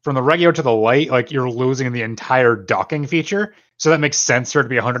regular to the light, like you're losing the entire docking feature, so that makes sense for it to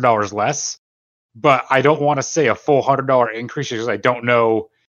be $100 less. But I don't want to say a full $100 increase because I don't know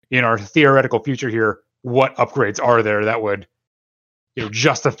in our theoretical future here what upgrades are there that would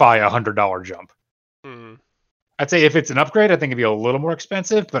justify a $100 jump. Mm. I'd say if it's an upgrade, I think it'd be a little more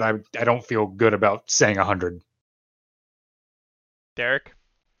expensive, but I don't feel good about saying 100. Derek?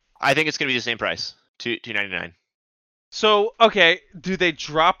 I think it's going to be the same price, $299. So, okay, do they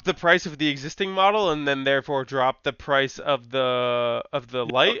drop the price of the existing model and then therefore drop the price of the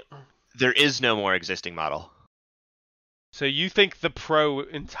light? There is no more existing model. So you think the Pro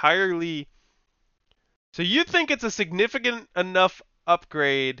entirely... So you think it's a significant enough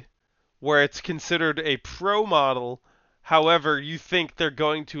upgrade where it's considered a Pro model, however, you think they're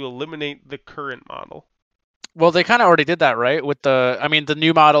going to eliminate the current model? Well, they kind of already did that, right? With the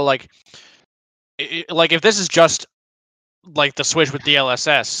new model, like if this is just like the Switch with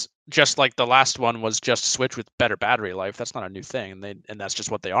DLSS, just like the last one was just Switch with better battery life, that's not a new thing, and that's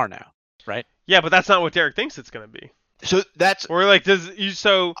just what they are now, right? Yeah, but that's not what Derek thinks it's going to be. So that's... Or like, That's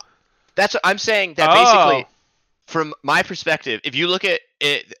what I'm saying, that basically, from my perspective, if you look at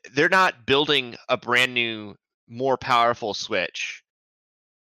it, they're not building a brand new, more powerful Switch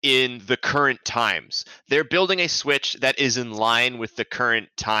in the current times. They're building a Switch that is in line with the current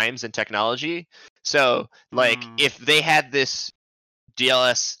times and technology. So, if they had this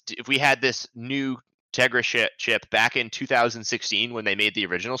if we had this new Tegra chip back in 2016 when they made the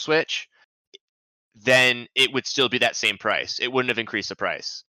original Switch, then it would still be that same price. It wouldn't have increased the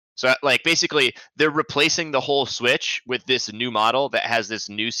price. So, basically, they're replacing the whole Switch with this new model that has this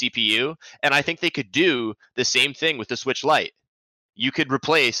new CPU, and I think they could do the same thing with the Switch Lite. You could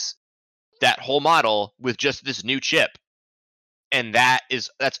replace that whole model with just this new chip, and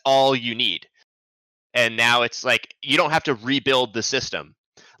that's all you need. And now it's you don't have to rebuild the system.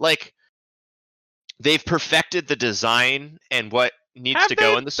 They've perfected the design and what needs to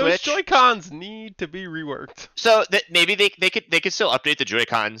go in the Switch. Those Joy-Cons need to be reworked. So that maybe they could still update the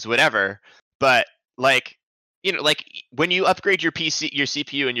Joy-Cons, whatever. But when you upgrade your PC, your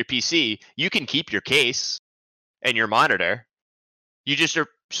CPU and your PC, you can keep your case and your monitor. You just are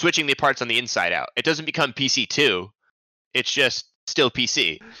switching the parts on the inside out. It doesn't become PC2. It's just still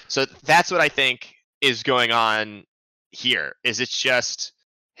PC. So that's what I think is going on here. Is it's just,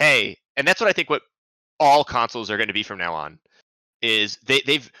 hey, and that's what I think what all consoles are going to be from now on. Is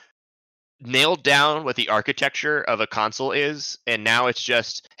they've nailed down what the architecture of a console is, and now it's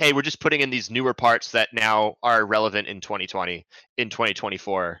just, hey, we're just putting in these newer parts that now are relevant in 2020, in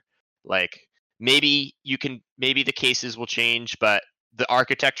 2024. Maybe the cases will change, but the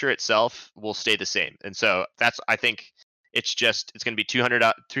architecture itself will stay the same. And so I think it's going to be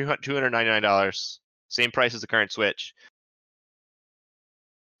 $299, same price as the current Switch.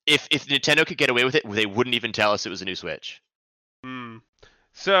 If Nintendo could get away with it, they wouldn't even tell us it was a new Switch.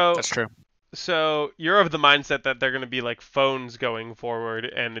 So that's true. So you're of the mindset that they're going to be like phones going forward,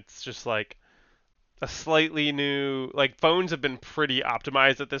 and it's just like a slightly new, phones have been pretty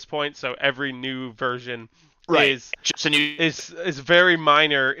optimized at this point, so every new version is just a new is very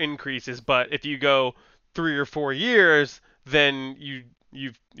minor increases. But if you go 3 or 4 years, then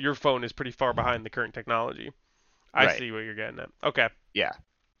your phone is pretty far behind the current technology. I see what you're getting at. Okay. Yeah.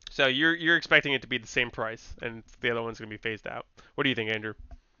 So you're expecting it to be the same price, and the other one's going to be phased out. What do you think, Andrew?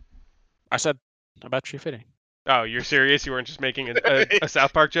 I said about fitting. Oh, you're serious? You weren't just making a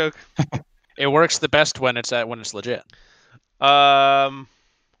South Park joke? It works the best when it's legit. Yeah,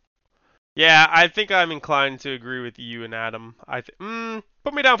 I think I'm inclined to agree with you and Adam.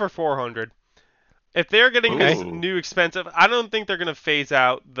 Put me down for 400. If they're getting this new expensive, I don't think they're going to phase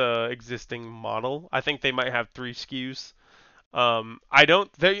out the existing model. I think they might have 3 SKUs.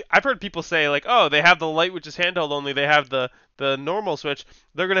 I've heard people say they have the Lite, which is handheld only. They have the normal Switch.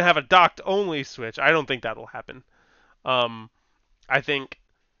 They're gonna have a docked only Switch. I don't think that'll happen. I think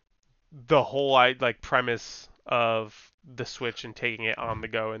the whole premise of the Switch and taking it on the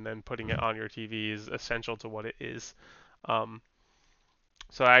go and then putting it on your TV is essential to what it is. So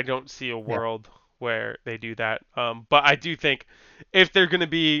I don't see a world where they do that. But I do think if there is gonna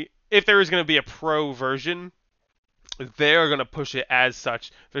be a Pro version, they're going to push it as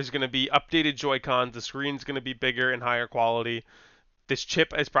such. There's going to be updated Joy-Cons. The screen's going to be bigger and higher quality. This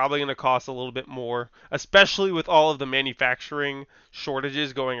chip is probably going to cost a little bit more, especially with all of the manufacturing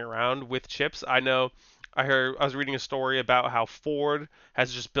shortages going around with chips. I was reading a story about how Ford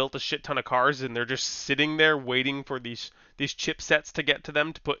has just built a shit ton of cars, and they're just sitting there waiting for these chipsets to get to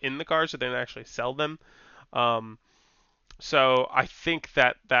them to put in the cars so they can actually sell them. So I think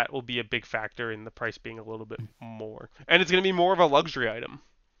that will be a big factor in the price being a little bit more, and it's going to be more of a luxury item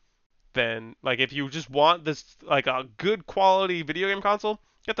than like if you just want this like a good quality video game console,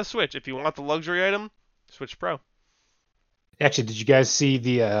 get the Switch. If you want the luxury item, Switch Pro. Actually, did you guys see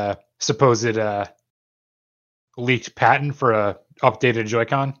the supposed leaked patent for a updated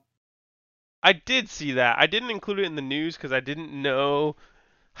Joy-Con? I did see that. I didn't include it in the news because I didn't know.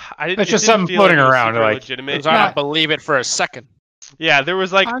 I didn't. It's it just didn't something feel floating like it was around, super like- legitimate. Because I don't believe it for a second. Yeah, there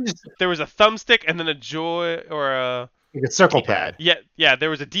was like I'm just there was a thumbstick and then a joy or a like a circle D-pad. pad. yeah there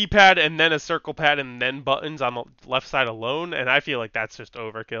was a D-pad and then a circle pad and then buttons on the left side alone, and I feel like that's just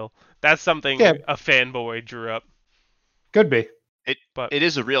overkill. That's something Yeah. a fanboy drew up. Could be. But It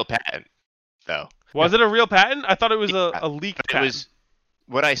is a real patent, though. was it a real patent? I thought it was Yeah, a leaked But it patent. was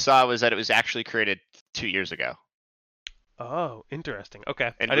what I saw was that it was actually created 2 years ago. Oh, interesting.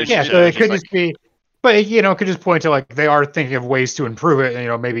 Okay. And I it was didn't Yeah, just- know so that. it could just just be, but it could just point to like they are thinking of ways to improve it.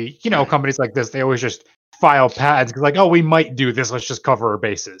 And, maybe companies like this, they always just file patents because like, oh, we might do this. Let's just cover our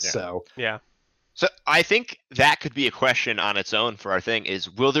bases. Yeah. So Yeah. So I think that could be a question on its own for our thing: is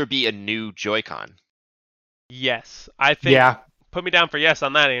will there be a new Joy-Con? Yes. I think. yeah, Put me down for yes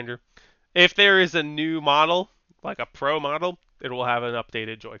on that, Andrew. If there is a new model, like a Pro model, it will have an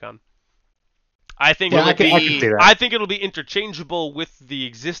updated Joy-Con. I think yeah, it'll I can be. see that. I think it'll be interchangeable with the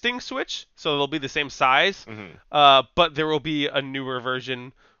existing Switch, so they'll be the same size. Mm-hmm. But there will be a newer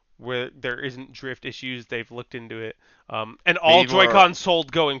version where there isn't drift issues. They've looked into it. And all Maybe more- Joy-Cons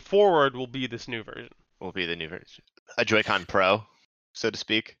sold going forward will be this new version. Will be the new version, a Joy-Con Pro, so to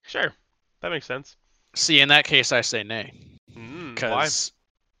speak. Sure, that makes sense. See, in that case, I say nay. Why?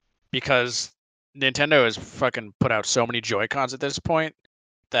 Because Nintendo has fucking put out so many Joy-Cons at this point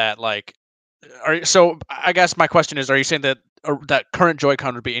that like so I guess my question is, are you saying that that current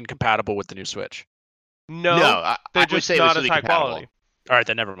Joy-Con would be incompatible with the new Switch? No, I they're would just say it was not as really high compatible. quality. All right,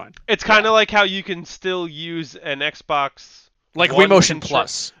 then never mind. It's kind of like how you can still use an Xbox Like One Wiimotion contro-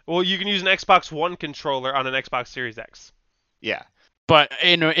 Plus, Well, you can use an Xbox One controller on an Xbox Series X. Yeah. but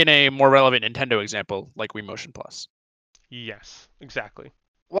in a more relevant Nintendo example, like Wiimotion Plus. Yes, exactly.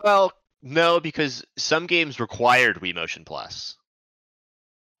 Well, no, because some games required Wii Motion Plus,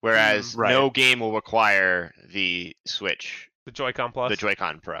 whereas right. no game will require the Switch, The Joy-Con Plus. the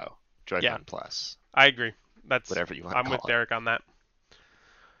Joy-Con Pro, Joy-Con Yeah. Plus, I agree. That's whatever you want I'm to with call it. Derek on that.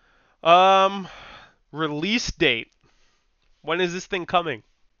 Release date. When is this thing coming?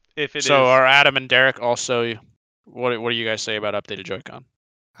 If it is. So are Adam and Derek also? What do you guys say about updated Joy-Con?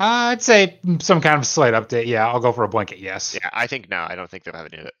 I'd say some kind of slight update. Yeah, I'll go for a blanket yes. Yeah, I think no. I don't think they'll have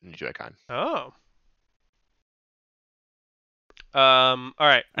a new Joy-Con. Oh. All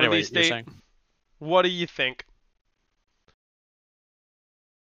right. Anyway, Release you're date. saying What do you think?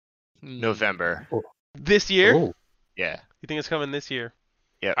 November. This year? Ooh. Yeah. You think it's coming this year?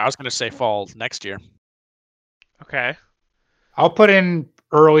 I was gonna say fall next year. Okay. I'll put in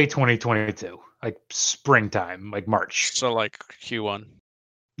early 2022, like springtime, like March. So like Q1.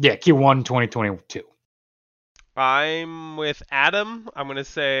 Yeah, Q1 2022. I'm with Adam. I'm gonna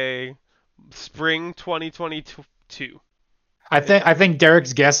say spring 2022. I think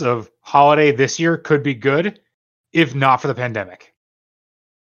Derek's guess of holiday this year could be good, if not for the pandemic.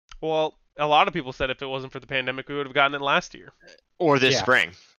 Well, a lot of people said if it wasn't for the pandemic, we would have gotten it last year. Or this Yeah.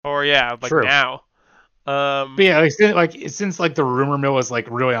 spring. Or yeah, like True. now. But yeah, since the rumor mill is like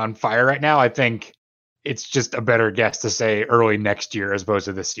really on fire right now, I think it's just a better guess to say early next year as opposed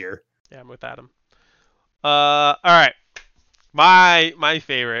to this year. Yeah, I'm with Adam. All right. My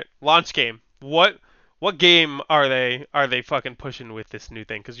favorite launch game. What game are they fucking pushing with this new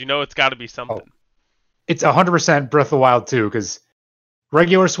thing? Because it's got to be something. It's 100% Breath of the Wild 2 because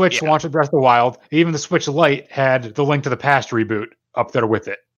regular Switch Yeah. launched with Breath of the Wild. Even the Switch Lite had the Link to the Past reboot up there with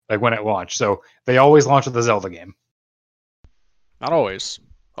it, like when it launched. So they always launch with a Zelda game. Not always.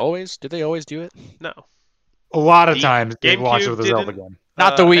 Always? Did they always do it? No. A lot of The times they launch GameCube with a Zelda didn't. game.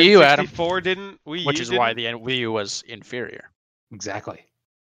 Not the Wii U, Adam. N64 didn't. Wii Which U is why didn't. the Wii U was inferior. Exactly.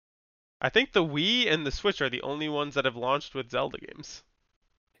 I think the Wii and the Switch are the only ones that have launched with Zelda games.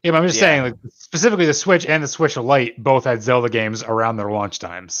 Yeah, but I'm just Yeah. saying, like, specifically the Switch and the Switch Lite both had Zelda games around their launch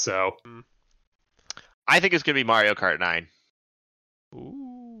times. So I think it's gonna be Mario Kart 9.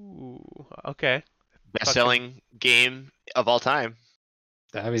 Ooh. Okay. Best-selling game of all time.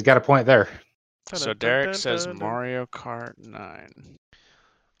 he's got a point there. So Derek says Dun-dun-dun-dun-dun. Mario Kart 9.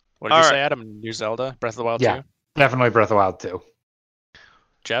 What did All you right. say, Adam? New Zelda? Breath of the Wild Yeah. 2? Definitely Breath of the Wild 2.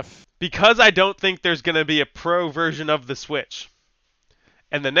 Jeff? Because I don't think there's going to be a pro version of the Switch.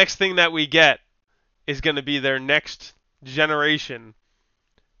 And the next thing that we get is going to be their next generation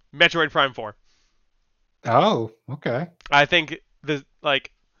Metroid Prime 4. Oh, okay. I think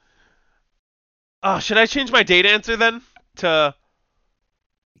should I change my date answer then to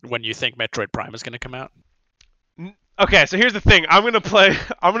When you think Metroid Prime is going to come out? Okay, so here's the thing. I'm gonna play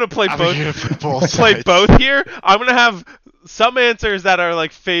both sides. both here. I'm gonna have some answers that are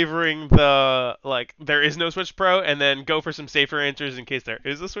like favoring the there is no Switch Pro, and then go for some safer answers in case there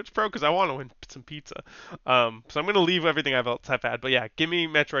is a Switch Pro because I want to win some pizza. So I'm gonna leave everything I've had. But yeah, give me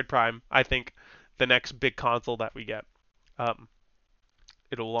Metroid Prime. I think the next big console that we get,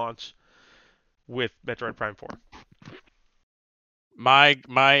 it'll launch with Metroid Prime 4.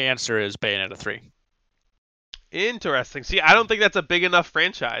 My answer is Bayonetta 3. Interesting. See, I don't think that's a big enough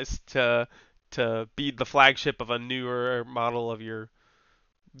franchise to be the flagship of a newer model of your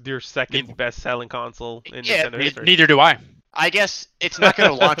second best-selling console in Nintendo history. Neither do I. I guess it's not going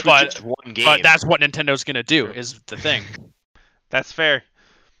to launch with just one game. But that's what Nintendo's going to do, is the thing. That's fair.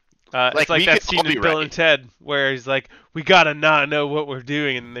 It's like that scene in Bill and Ted where he's like, "We gotta not know what we're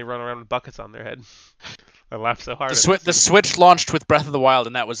doing," and they run around with buckets on their head. I laughed so hard. The Switch launched with Breath of the Wild,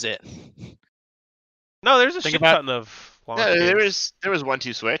 and that was it. No, there's a shit ton of launch games. There was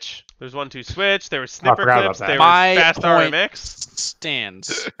 1-2 Switch. There's 1-2 Switch. There was Snipper Clips. There was My Fast point RMX.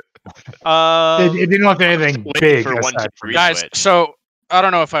 stands. It didn't look anything big. For 1-2 guys, Switch. so I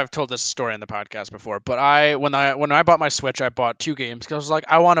don't know if I've told this story on the podcast before, but when I bought my Switch, I bought 2 games because I was like,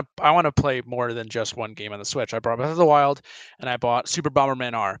 I want to play more than just one game on the Switch. I bought Breath of the Wild, and I bought Super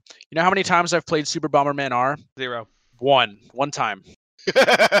Bomberman R. You know how many times I've played Super Bomberman R? 0. One time.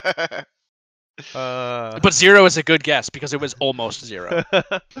 But 0 is a good guess because it was almost 0. All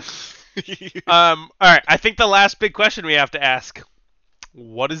right. I think the last big question we have to ask: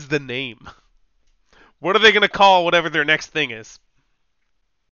 what is the name? What are they gonna call whatever their next thing is?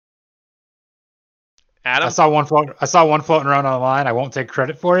 Adam? I saw one floating around online. I won't take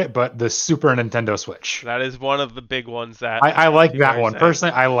credit for it, but the Super Nintendo Switch. That is one of the big ones that I like that one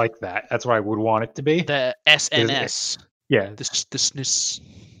personally. I like that. That's what I would want it to be. The SNS. Yeah. The SNES.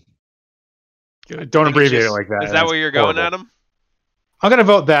 Don't abbreviate it like that. Is that where you're going, Adam? I'm gonna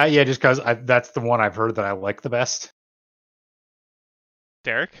vote that. Yeah, just because that's the one I've heard that I like the best.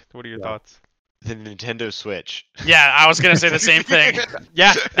 Derek, what are your thoughts? The Nintendo Switch. Yeah, I was gonna say the same thing.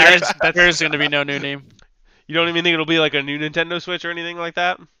 Yeah, there's gonna be no new name. You don't even think it'll be like a new Nintendo Switch or anything like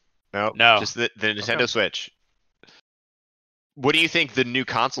that? No, just the Nintendo Switch. What do you think the new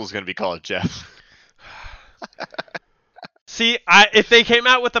console is gonna be called, Jeff? See, if they came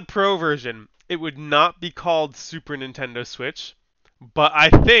out with a Pro version, it would not be called Super Nintendo Switch. But I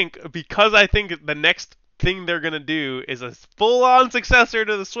think the next thing they're gonna do is a full-on successor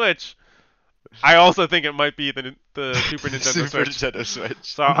to the Switch. I also think it might be the Super Nintendo Switch.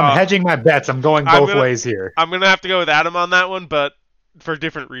 So, I'm hedging my bets. I'm going both ways here. I'm gonna have to go with Adam on that one, but for a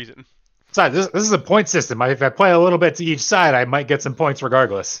different reason. Besides, this is a point system. If I play a little bit to each side, I might get some points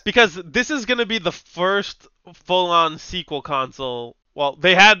regardless. Because this is gonna be the first full-on sequel console. Well,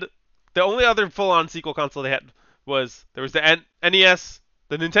 they had the only other full-on sequel console they had was the NES.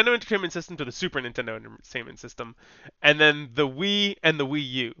 The Nintendo Entertainment System to the Super Nintendo Entertainment System, and then the Wii and the Wii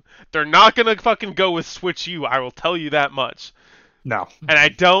U. They're not gonna fucking go with Switch U. I will tell you that much. No. And I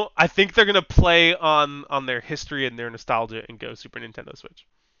think they're gonna play on their history and their nostalgia and go Super Nintendo Switch.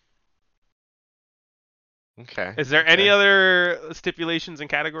 Okay. Is there any other stipulations and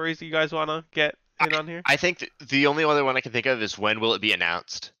categories you guys wanna get in on here? I think the only other one I can think of is when will it be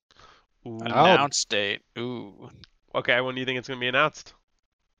announced? Ooh. Announced date. Ooh. Okay, when do you think it's gonna be announced?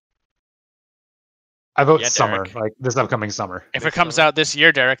 I vote summer, like this upcoming summer. If it comes out this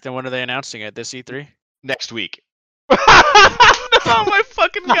year, Derek, then when are they announcing it? This E3? Next week. Oh my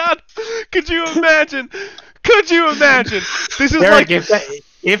fucking god! Could you imagine? This is Derek, like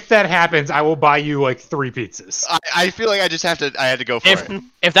if that happens, I will buy you like 3 pizzas. I feel like I had to go for it.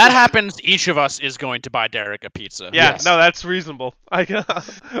 If that happens, each of us is going to buy Derek a pizza. Yeah, yes. No, that's reasonable.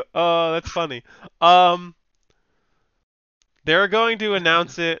 That's funny. They're going to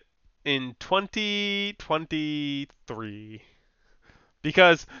announce it in 2023.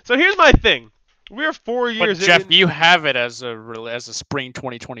 Because here's my thing. We're 4 years but Jeff, you have it as a spring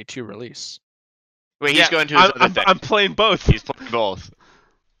 2022 release. Wait, he's going to his other thing. I'm playing both. He's playing both.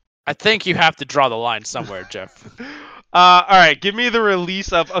 I think you have to draw the line somewhere, Jeff. All right, give me the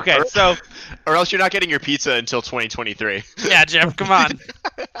release of. Okay, or else you're not getting your pizza until 2023. Yeah, Jeff, come on.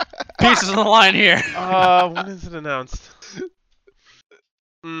 Pizza's on the line here. When is it announced?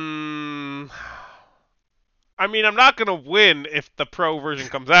 I mean, I'm not gonna win if the Pro version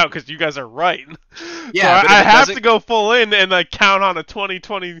comes out because you guys are right. Yeah, so I have to go full in and like count on a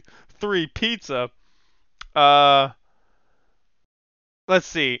 2023 pizza. Let's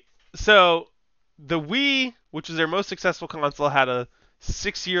see. So the Wii, which was their most successful console, had a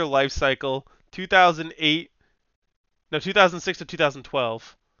 6-year life cycle, 2006 to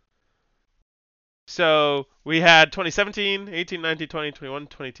 2012. So we had 2017, 18, 19, 20, 21,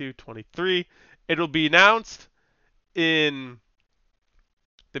 22, 23. It'll be announced in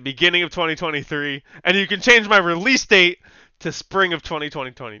the beginning of 2023, and you can change my release date to spring of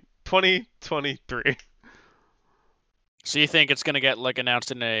 2023. So you think it's gonna get like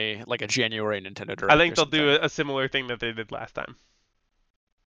announced in a January Nintendo Direct? I think they'll do a similar thing that they did last time.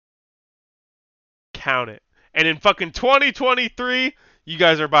 Count it. And in fucking 2023, you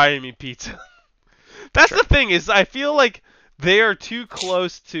guys are buying me pizza. That's Sure. the thing, is I feel like they are too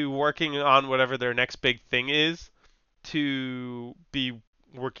close to working on whatever their next big thing is to be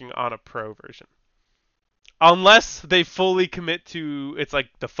working on a pro version. Unless they fully commit to it's like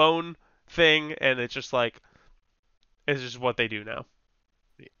the phone thing and it's just like it's just what they do now.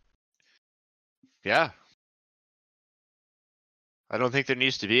 Yeah. I don't think there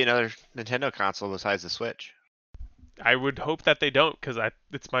needs to be another Nintendo console besides the Switch. I would hope that they don't, because I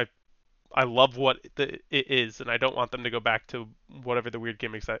love what it is, and I don't want them to go back to whatever the weird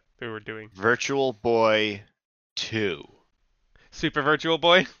gimmicks that they were doing. Virtual Boy 2. Super Virtual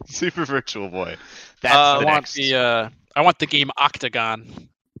Boy. Super Virtual Boy. That's the next. I want the game Octagon.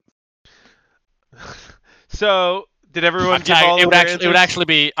 So, did everyone give all it of would their actually answers? it would actually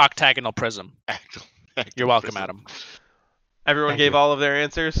be Octagonal Prism. You're welcome, Prism. Adam. Everyone Thank gave you. all of their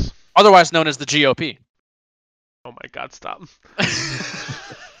answers? Otherwise known as the GOP. Oh my god, stop.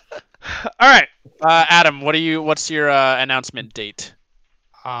 Alright. Adam, what's your announcement date?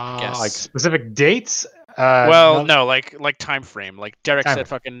 Guess. Like specific dates? No, like time frame. Like Derek Time said,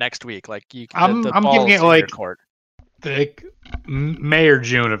 frame. fucking next week. Like I'm the giving ball's it, in your like, court. like May or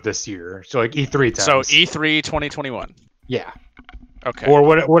June of this year. So like E3 times. So E3 2021. Yeah. Okay. Or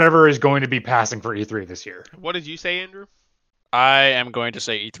whatever is going to be passing for E3 this year. What did you say, Andrew? I am going to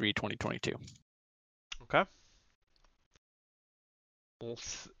say E3 2022. Okay. Well,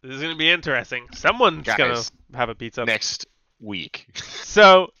 this is going to be interesting. Someone's going Guys, to have a pizza. Next week.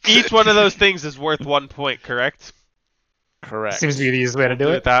 So, each one of those things is worth 1 point, correct? Correct. Seems to be the easiest way to do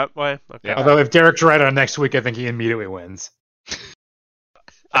it. that way? Okay. Yeah. Although if Derek's right on next week, I think he immediately wins.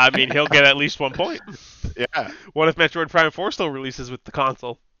 I mean, he'll get at least 1 point. Yeah. What if Metroid Prime 4 still releases with the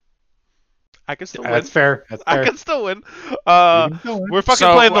console? I can still win. That's fair. That's fair. I can still win. You can still win. We're fucking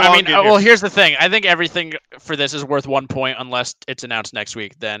playing the long game well, here. here's the thing. I think everything for this is worth 1 point unless it's announced next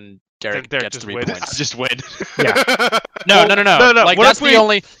week. Then Derek Derek gets just 3 wins. points. Just win. Yeah. No. No. Like What that's if we- the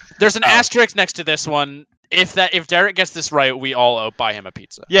only. There's an Oh. asterisk next to this one. If Derek gets this right, we all buy him a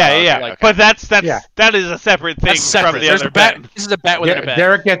pizza. Yeah. like- But that's Yeah. that is a separate thing That's separate. from the There's other a bet. bet. This is a bet within a bet.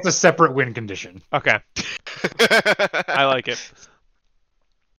 Derek gets a separate win condition. Okay, I like it.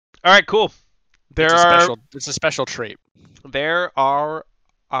 All right, cool. It's a special trait. There are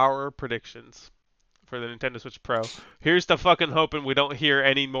our predictions for the Nintendo Switch Pro. Here's to fucking hoping we don't hear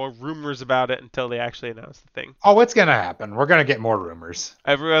any more rumors about it until they actually announce the thing. Oh, it's gonna happen. We're gonna get more rumors.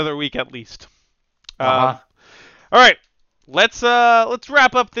 Every other week at least. Uh-huh. All right, let's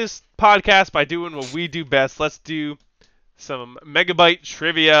wrap up this podcast by doing what we do best. Let's do some Megabyte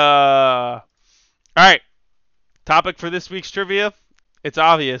trivia. All right, topic for this week's trivia. It's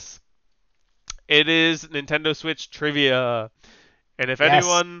obvious. It is Nintendo Switch trivia. And if Yes.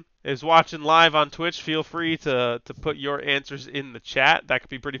 anyone is watching live on Twitch, feel free to put your answers in the chat. That could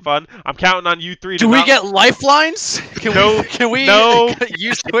be pretty fun. I'm counting on you three to Do we not- get lifelines? No, Can we no.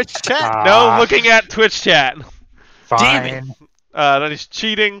 use Twitch chat? No looking at Twitch chat. Fine. That is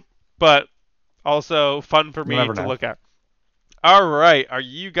cheating, but also fun for me You'll never to know. look at. All right, are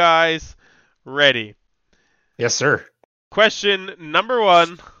you guys ready? Yes, sir. Question number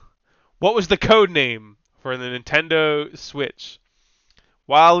 1. What was the code name for the Nintendo Switch?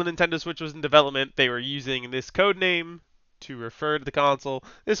 While the Nintendo Switch was in development, they were using this code name to refer to the console.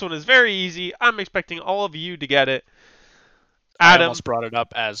 This one is very easy. I'm expecting all of you to get it. I Adam, almost brought it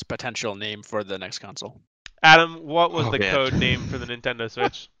up as potential name for the next console. Adam, what was Oh, the man. code name for the Nintendo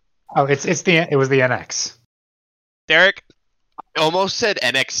Switch? Oh, it was the NX. Derek, Almost said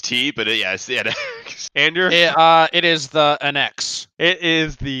NXT, but it's the NX. Andrew? It is the NX. It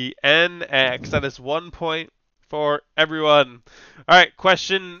is the NX. That is 1 point for everyone. All right,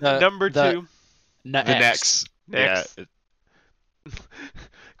 question number 2. The next. Next. Yeah.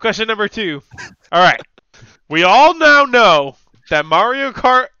 Question number 2. All right. We all now know that Mario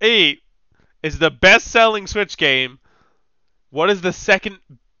Kart 8 is the best-selling Switch game. What is the second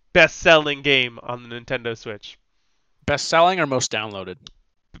best-selling game on the Nintendo Switch? Best selling or most downloaded?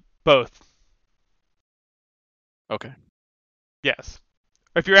 Both. Okay. Yes.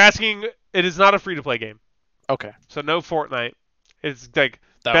 If you're asking It is not a free-to-play game. Okay, So no Fortnite. It's like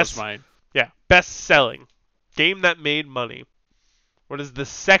that best, was mine. best-selling game that made money. What is the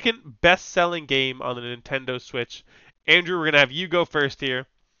second best-selling game on the Nintendo Switch? Andrew, we're gonna have you go first here.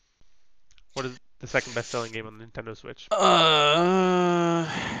 What is the second best-selling game on the Nintendo Switch?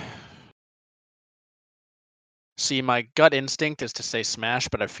 See, my gut instinct is to say Smash,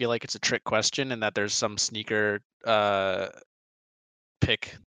 but I feel like it's a trick question and that there's some sneaker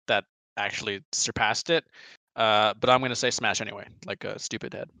pick that actually surpassed it. But I'm gonna say Smash anyway, like a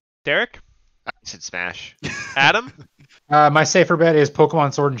stupid head. Derek? I said Smash. Adam? My safer bet is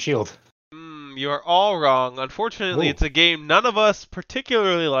Pokemon Sword and Shield. You are all wrong. Unfortunately, Ooh. it's a game none of us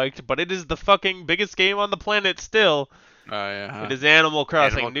particularly liked, but it is the fucking biggest game on the planet still. Yeah. It is Animal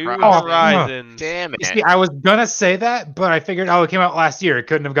Crossing Animal New Crossing. Horizons. Damn You it. see, I was gonna say that, but I figured, it came out last year. It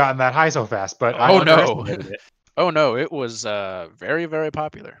couldn't have gotten that high so fast. But I Oh, no. underestimated it. Oh no, it was very, very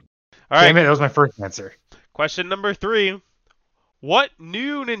popular. All right, Damn it, that was my first answer. question number 3. What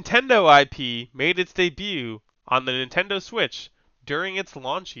new Nintendo IP made its debut on the Nintendo Switch during its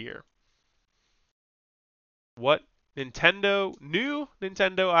launch year? What new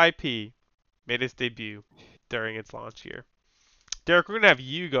Nintendo IP made its debut during its launch year? Derek, we're going to have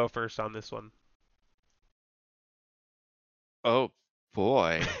you go first on this one. Oh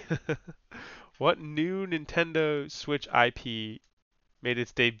boy. What new Nintendo Switch IP made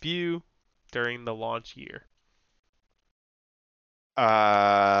its debut during the launch year?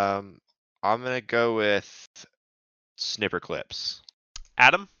 I'm gonna go with Snipper Clips.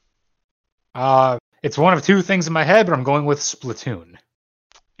 Adam? It's one of two things in my head, but I'm going with Splatoon.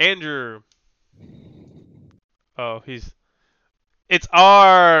 Andrew? Oh, it's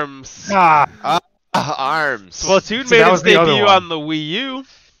ARMS! Arms. Splatoon See, made that its was the other debut one. on the Wii U.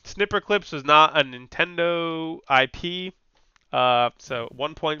 Snipper Clips was not a Nintendo IP. So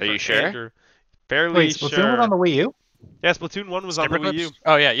 1 point Are for you sure? Andrew. Fairly Wait, Splatoon sure. was on the Wii U? Yeah, Splatoon 1 was Snipper on the Wii Clips? U.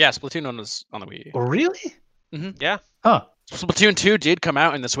 Oh yeah, Splatoon 1 was on the Wii U. Oh, really? Yeah, Huh. Splatoon 2 did come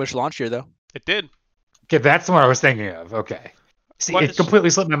out in the Switch launch year though. it did. Okay, that's the one I was thinking of. Okay. See, What- it completely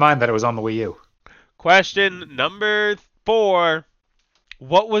slipped my mind that it was on the Wii U. Question number 4.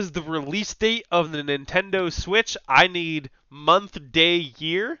 What was the release date of the Nintendo Switch? I need month, day,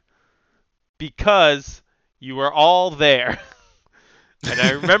 year because you were all there. And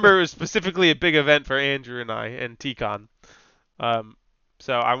I remember it was specifically a big event for Andrew and I and TCon.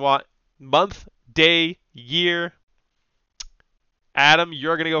 So I want month, day, year. Adam,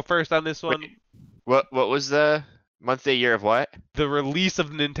 you're going to go first on this one. Wait. What was the month, day, year of what? The release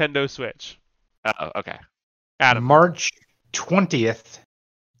of the Nintendo Switch. Oh, okay. Adam. March 20th,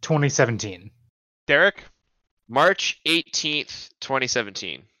 2017. Derek. March 18th,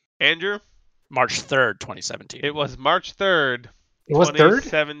 2017. Andrew. March 3rd, 2017. It was March 3rd. It was 3rd?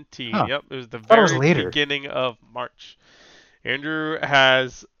 2017. Huh. Yep, it was the thought it was very later. beginning of March. Andrew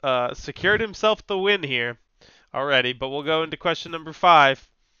has secured himself the win here already, but we'll go into question number 5.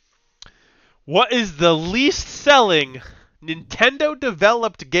 What is the least selling Nintendo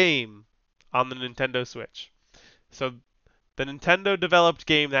developed game on the Nintendo Switch? So the Nintendo developed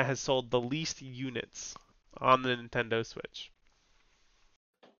game that has sold the least units on the Nintendo Switch.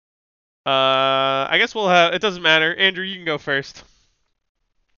 I guess we'll have, it doesn't matter. Andrew, you can go first.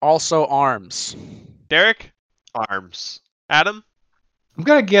 Also ARMS. Derek? Arms. Adam? I'm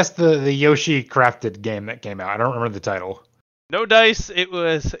going to guess the Yoshi crafted game that came out. I don't remember the title. No dice. It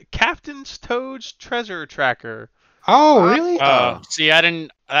was Captain Toad's Treasure Tracker. Oh, really? See, I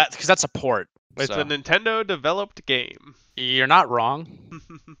didn't because that's a port. It's so. a Nintendo developed game. You're not wrong.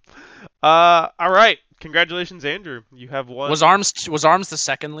 All right. Congratulations, Andrew. You have won. Was ARMS the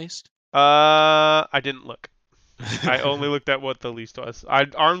second least? I didn't look. I only looked at what the least was.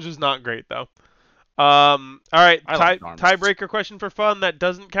 ARMS was not great though. All right. I liked ARMS. Tiebreaker question for fun that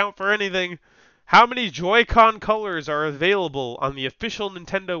doesn't count for anything. How many Joy-Con colors are available on the official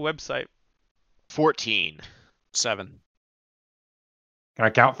Nintendo website? 14. 7. Can I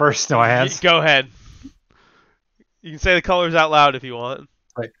count first? No, my hands. Go ahead. You can say the colors out loud if you want.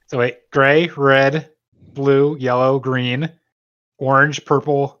 Wait. Gray, red, blue, yellow, green, orange,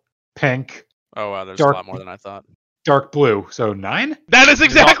 purple, pink, Oh wow, there's Dark- a lot more than I thought. dark blue. So 9? That is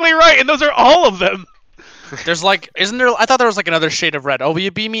exactly right, and those are all of them. There's isn't there? I thought there was another shade of red. Oh, you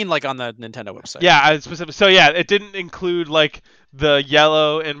mean on the Nintendo website? Yeah, specific. So yeah, it didn't include the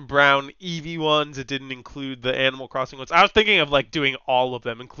yellow and brown Eevee ones. It didn't include the Animal Crossing ones. I was thinking of doing all of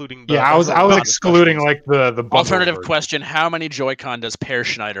them, including the. Yeah, I was excluding the bundle Alternative version. question: how many Joy-Con does Per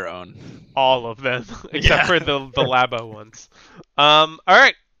Schneider own? all of them except Yeah. for the Labo ones. All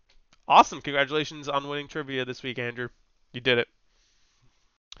right, awesome! Congratulations on winning trivia this week, Andrew. You did it.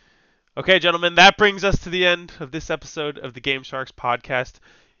 Okay, gentlemen, that brings us to the end of this episode of the Game Sharks podcast.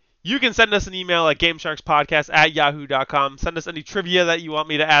 You can send us an email at gamesharkspodcast@yahoo.com. Send us any trivia that you want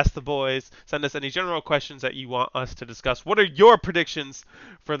me to ask the boys. Send us any general questions that you want us to discuss. What are your predictions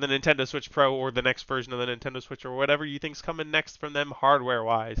for the Nintendo Switch Pro or the next version of the Nintendo Switch or whatever you think's coming next from them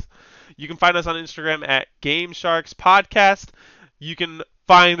hardware-wise? You can find us on Instagram at GameSharksPodcast. You can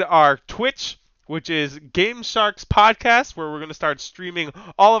find our Twitch, which is Game Sharks Podcast, where we're going to start streaming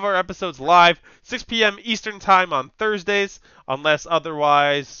all of our episodes live, 6 p.m. Eastern Time on Thursdays, unless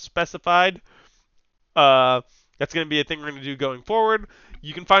otherwise specified. That's going to be a thing we're going to do going forward.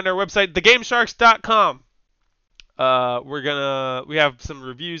 You can find our website, thegamesharks.com. We have some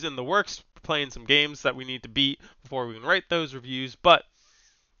reviews in the works, playing some games that we need to beat before we can write those reviews, but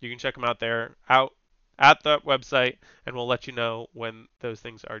you can check them out there, out at the website, and we'll let you know when those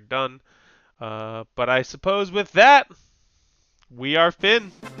things are done. But I suppose with that, we are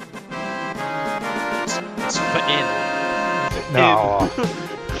Finn. It's Finn. No.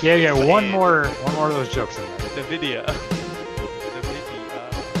 Yeah, one more of those jokes in there. The video.